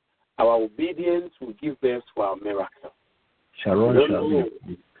 Our obedience will give birth to our miracle.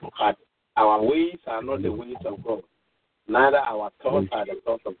 But our ways are not the ways of God. Neither our thoughts are the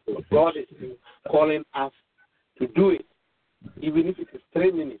thoughts of God. God is still calling us to do it. Even if it is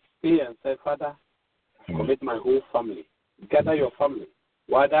 3 minutes, stay and say, Father, commit my whole family. Gather your family,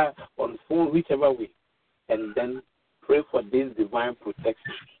 whether on phone, whichever way, and then pray for this divine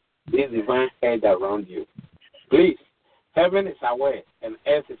protection, this divine hedge around you. Please, heaven is aware and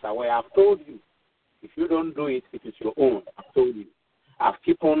earth is aware. I've told you. If you don't do it, it is your own. I've told you. I've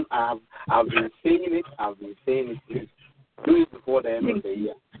been saying it. Please do it before the end of the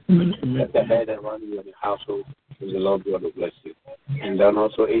year. Let the head around you and your household, and the Lord God will bless you. And then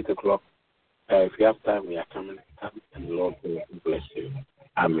also 8 o'clock. If you have time, we are coming, and the Lord will bless you.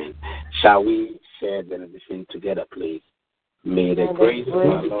 Amen. Shall we share the benediction together, please? May the grace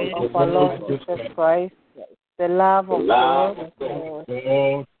of our Lord Jesus Christ, the love of God,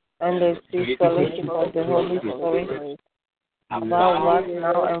 and the sweet fellowship of the Holy Spirit, about us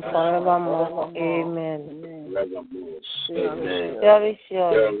now and forevermore. Amen.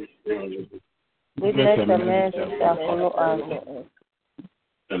 Surely, goodness and mercy shall follow us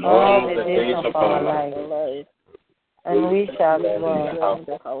all the days of our life, and we shall dwell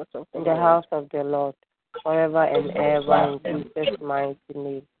in the house of the Lord forever and ever in Jesus' mighty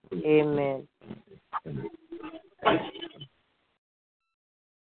name. Amen.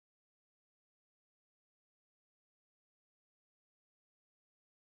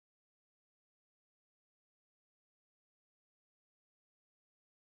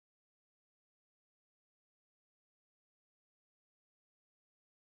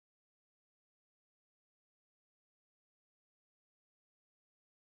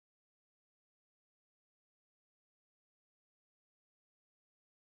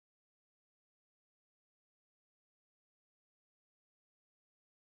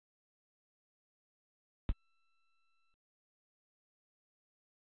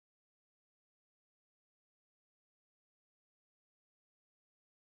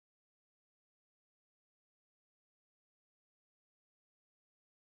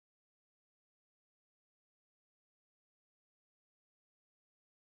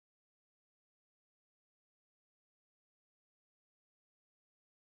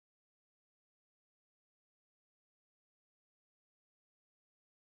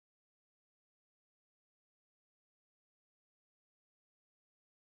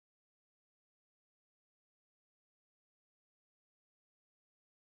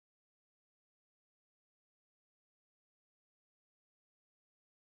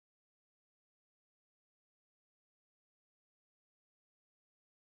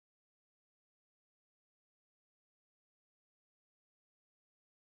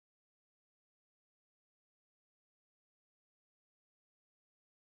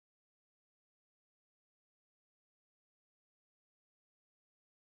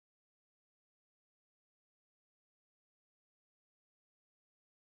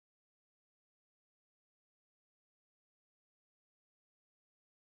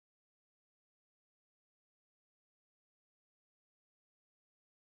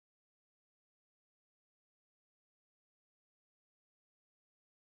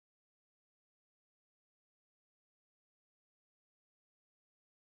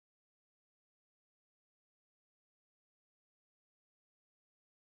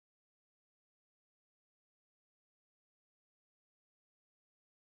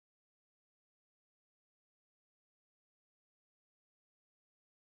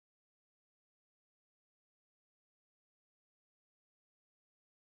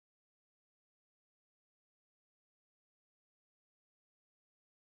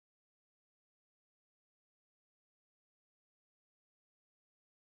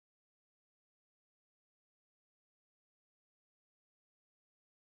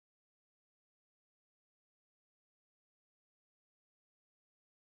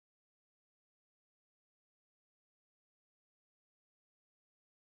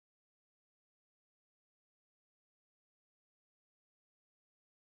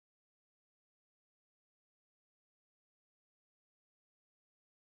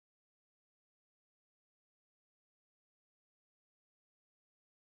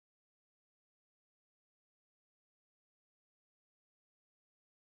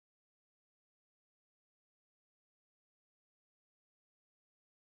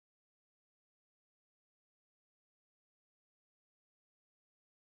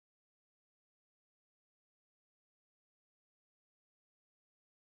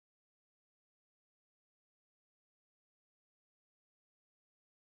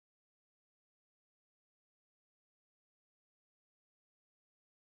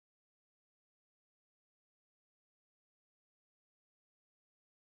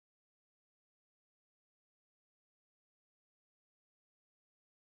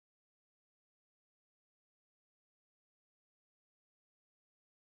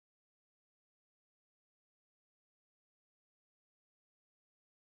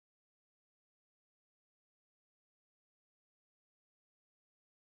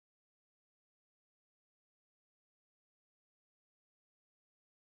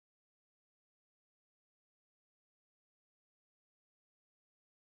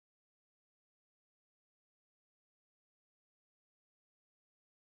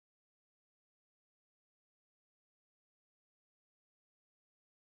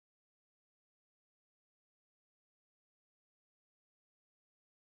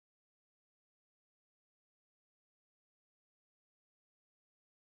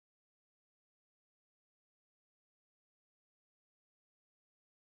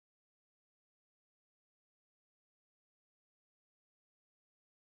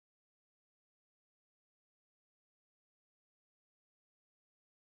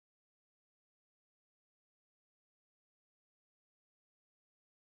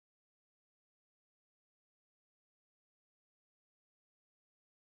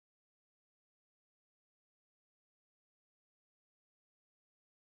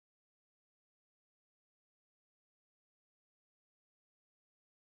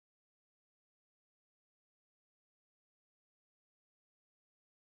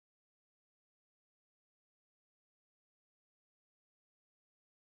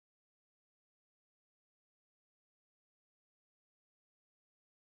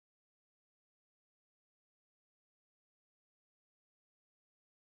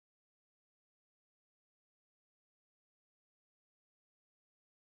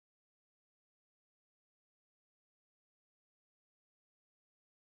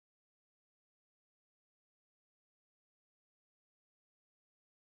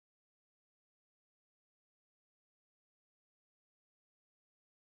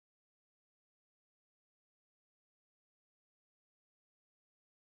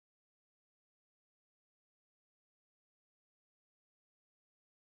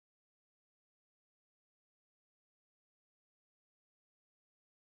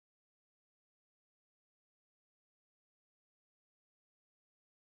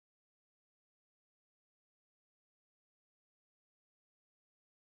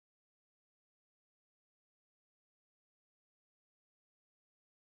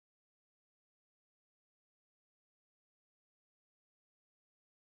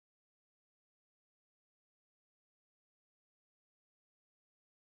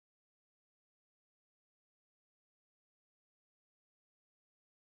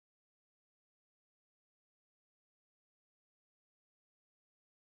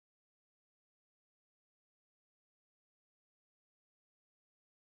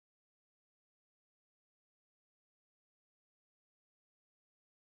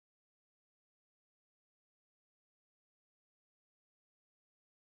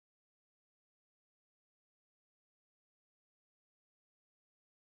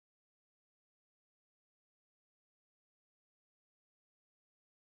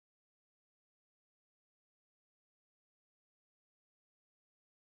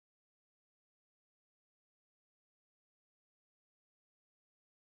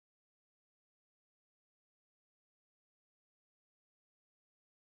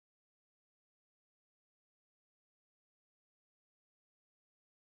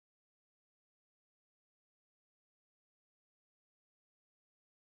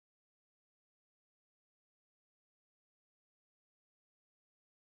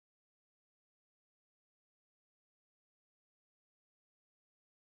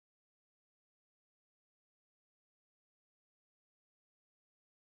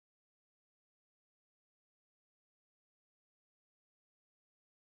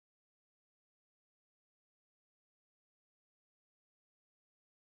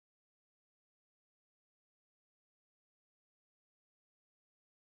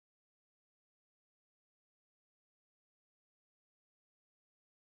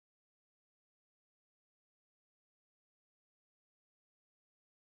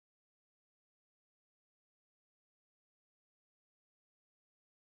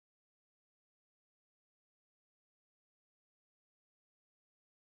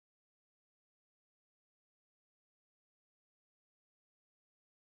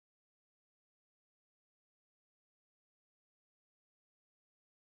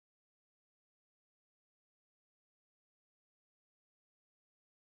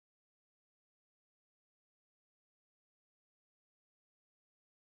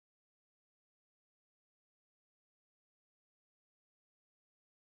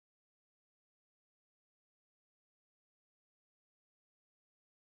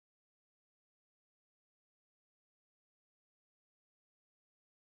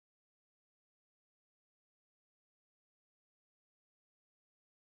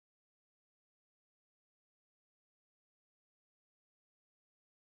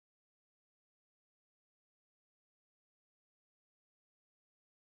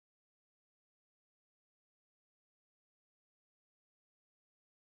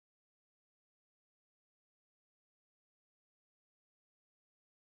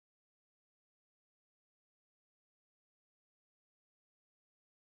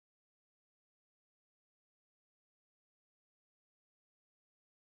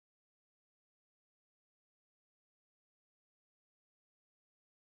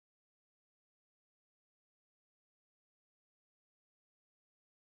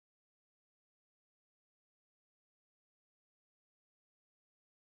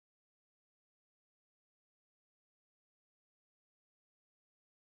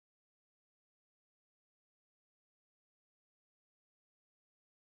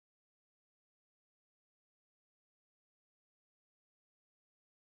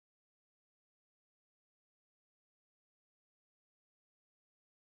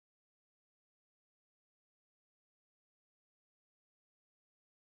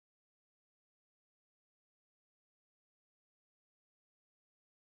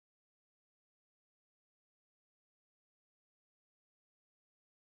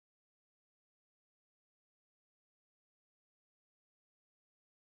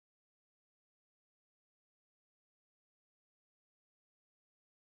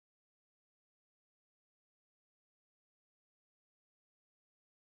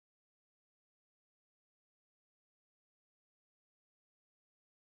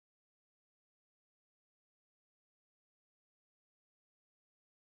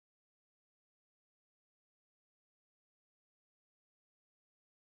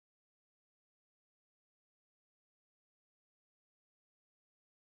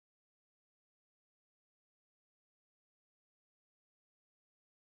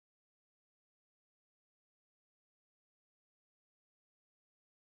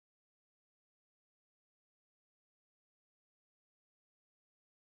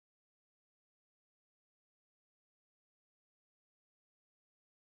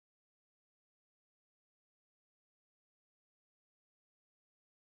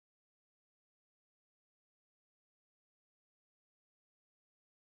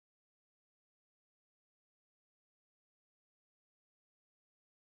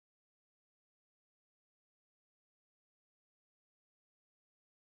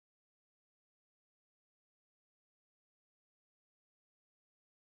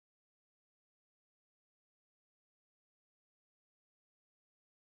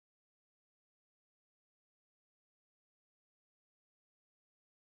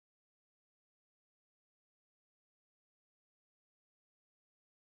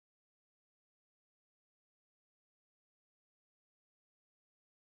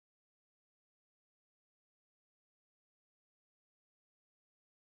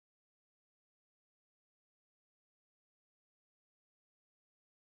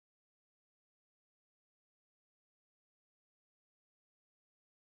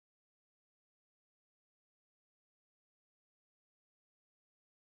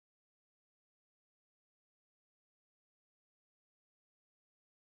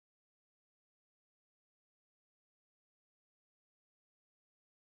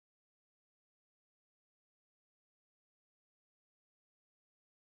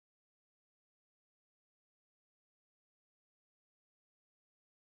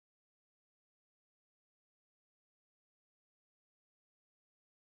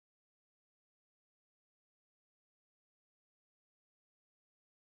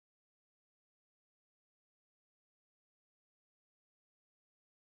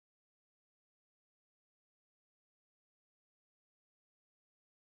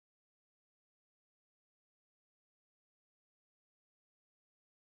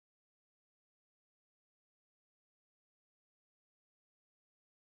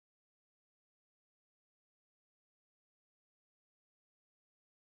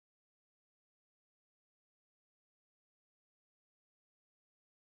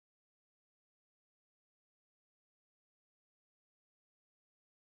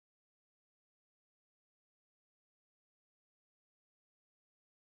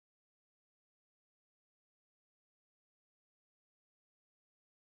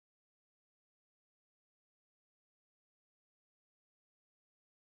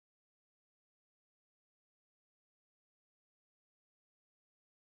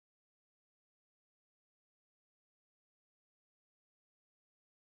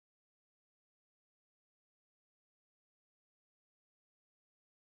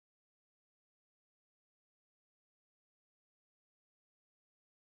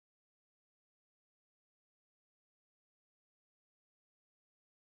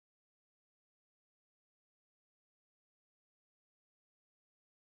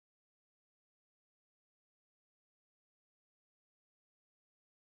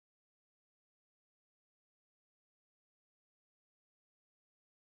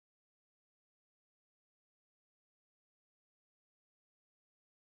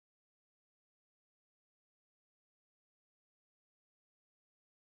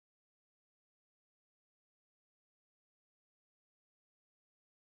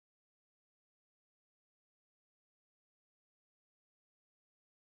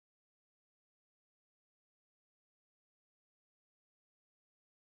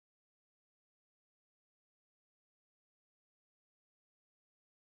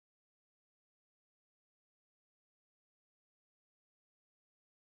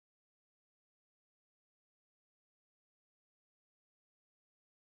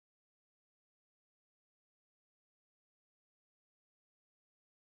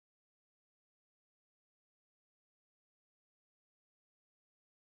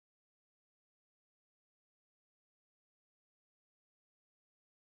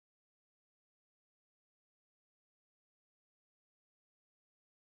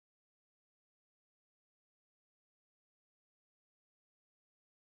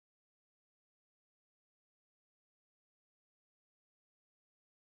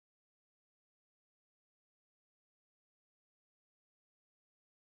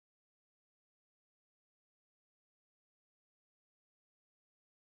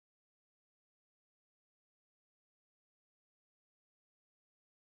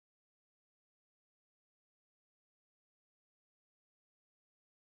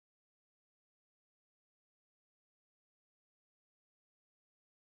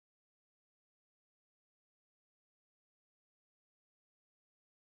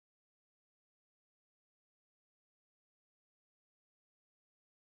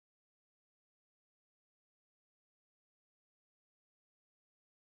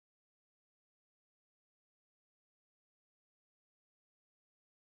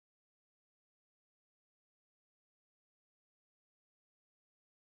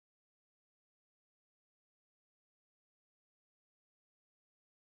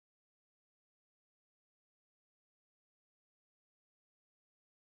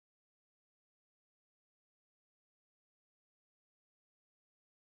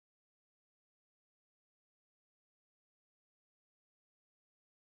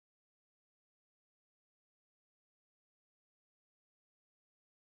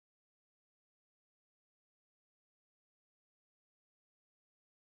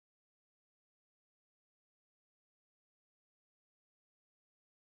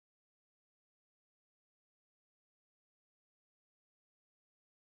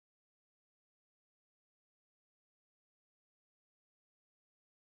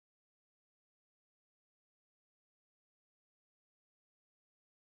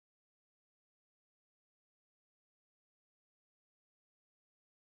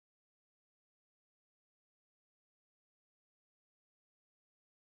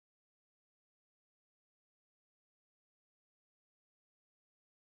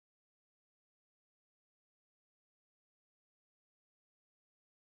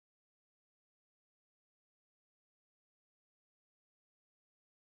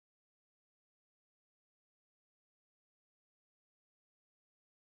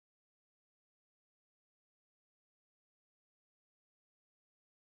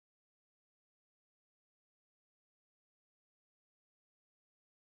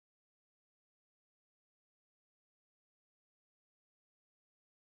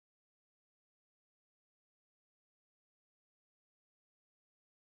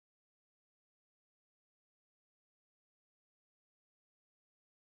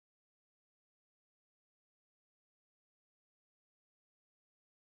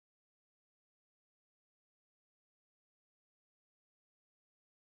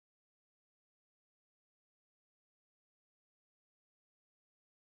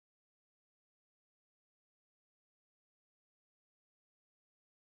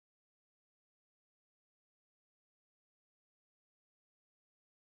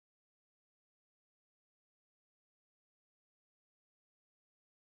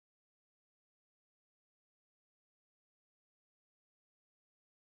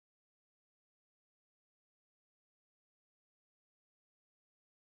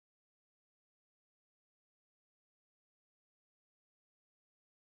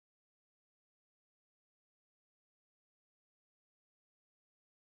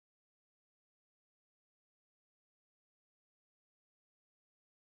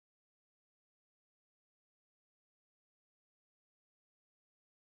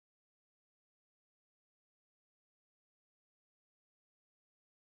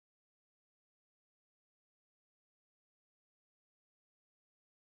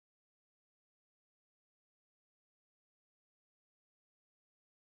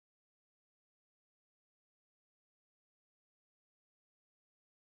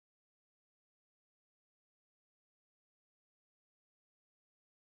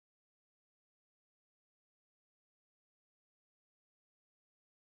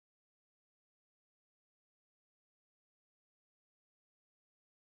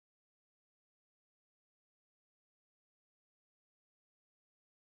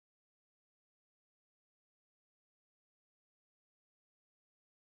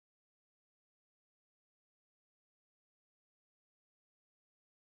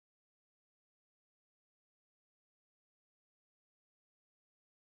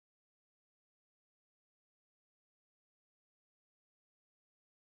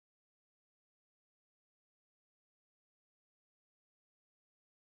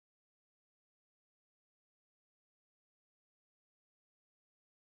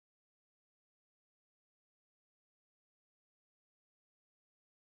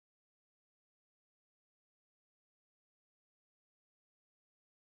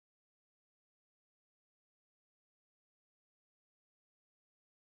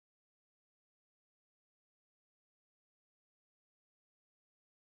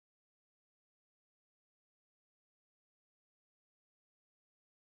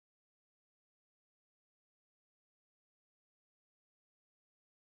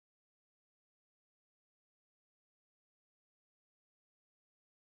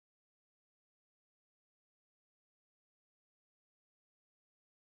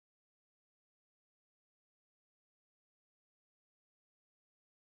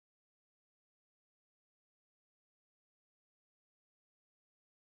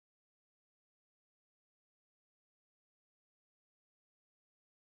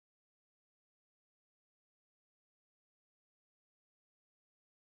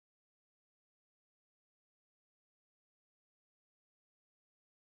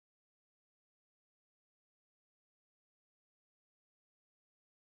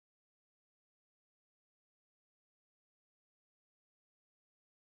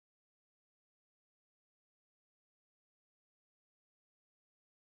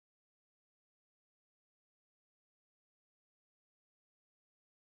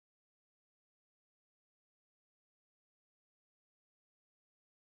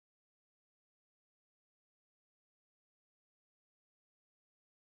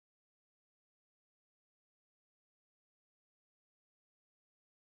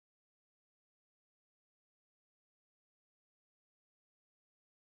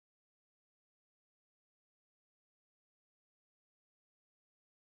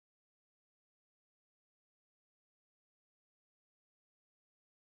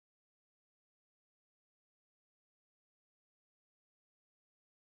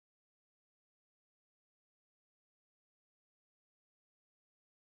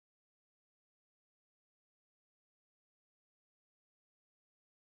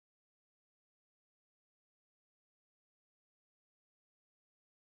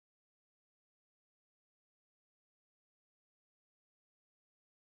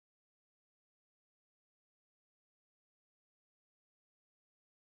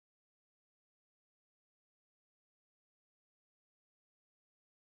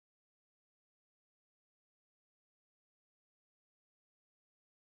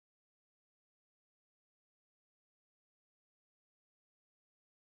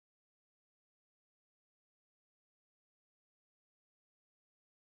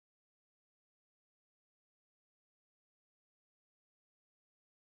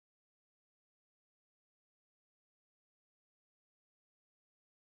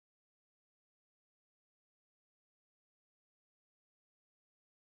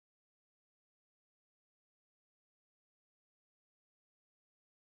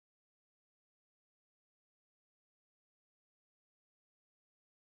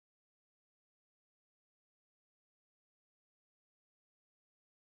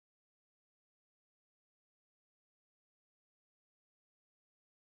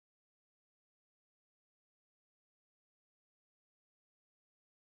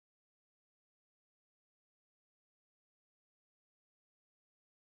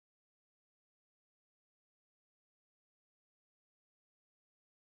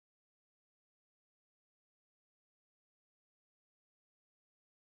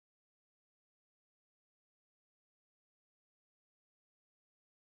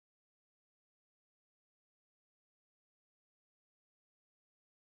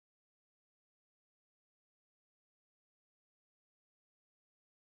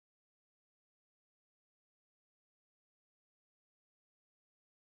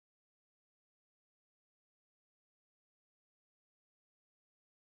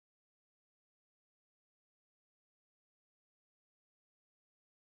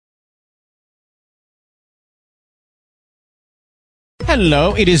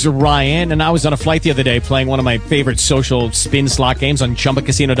 Hello, it is Ryan, and I was on a flight the other day playing one of my favorite social spin slot games on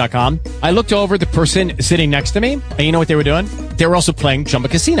ChumbaCasino.com. I looked over at the person sitting next to me, and you know what they were doing? They were also playing Chumba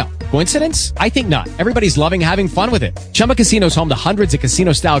Casino. Coincidence? I think not. Everybody's loving having fun with it. Chumba Casino is home to hundreds of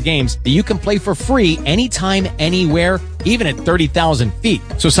casino-style games that you can play for free anytime, anywhere, even at 30,000 feet.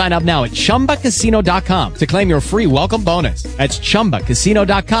 So sign up now at ChumbaCasino.com to claim your free welcome bonus. That's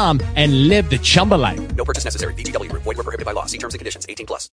ChumbaCasino.com and live the Chumba life. No purchase necessary. VGW. Void where prohibited by law. See terms and conditions. 18+.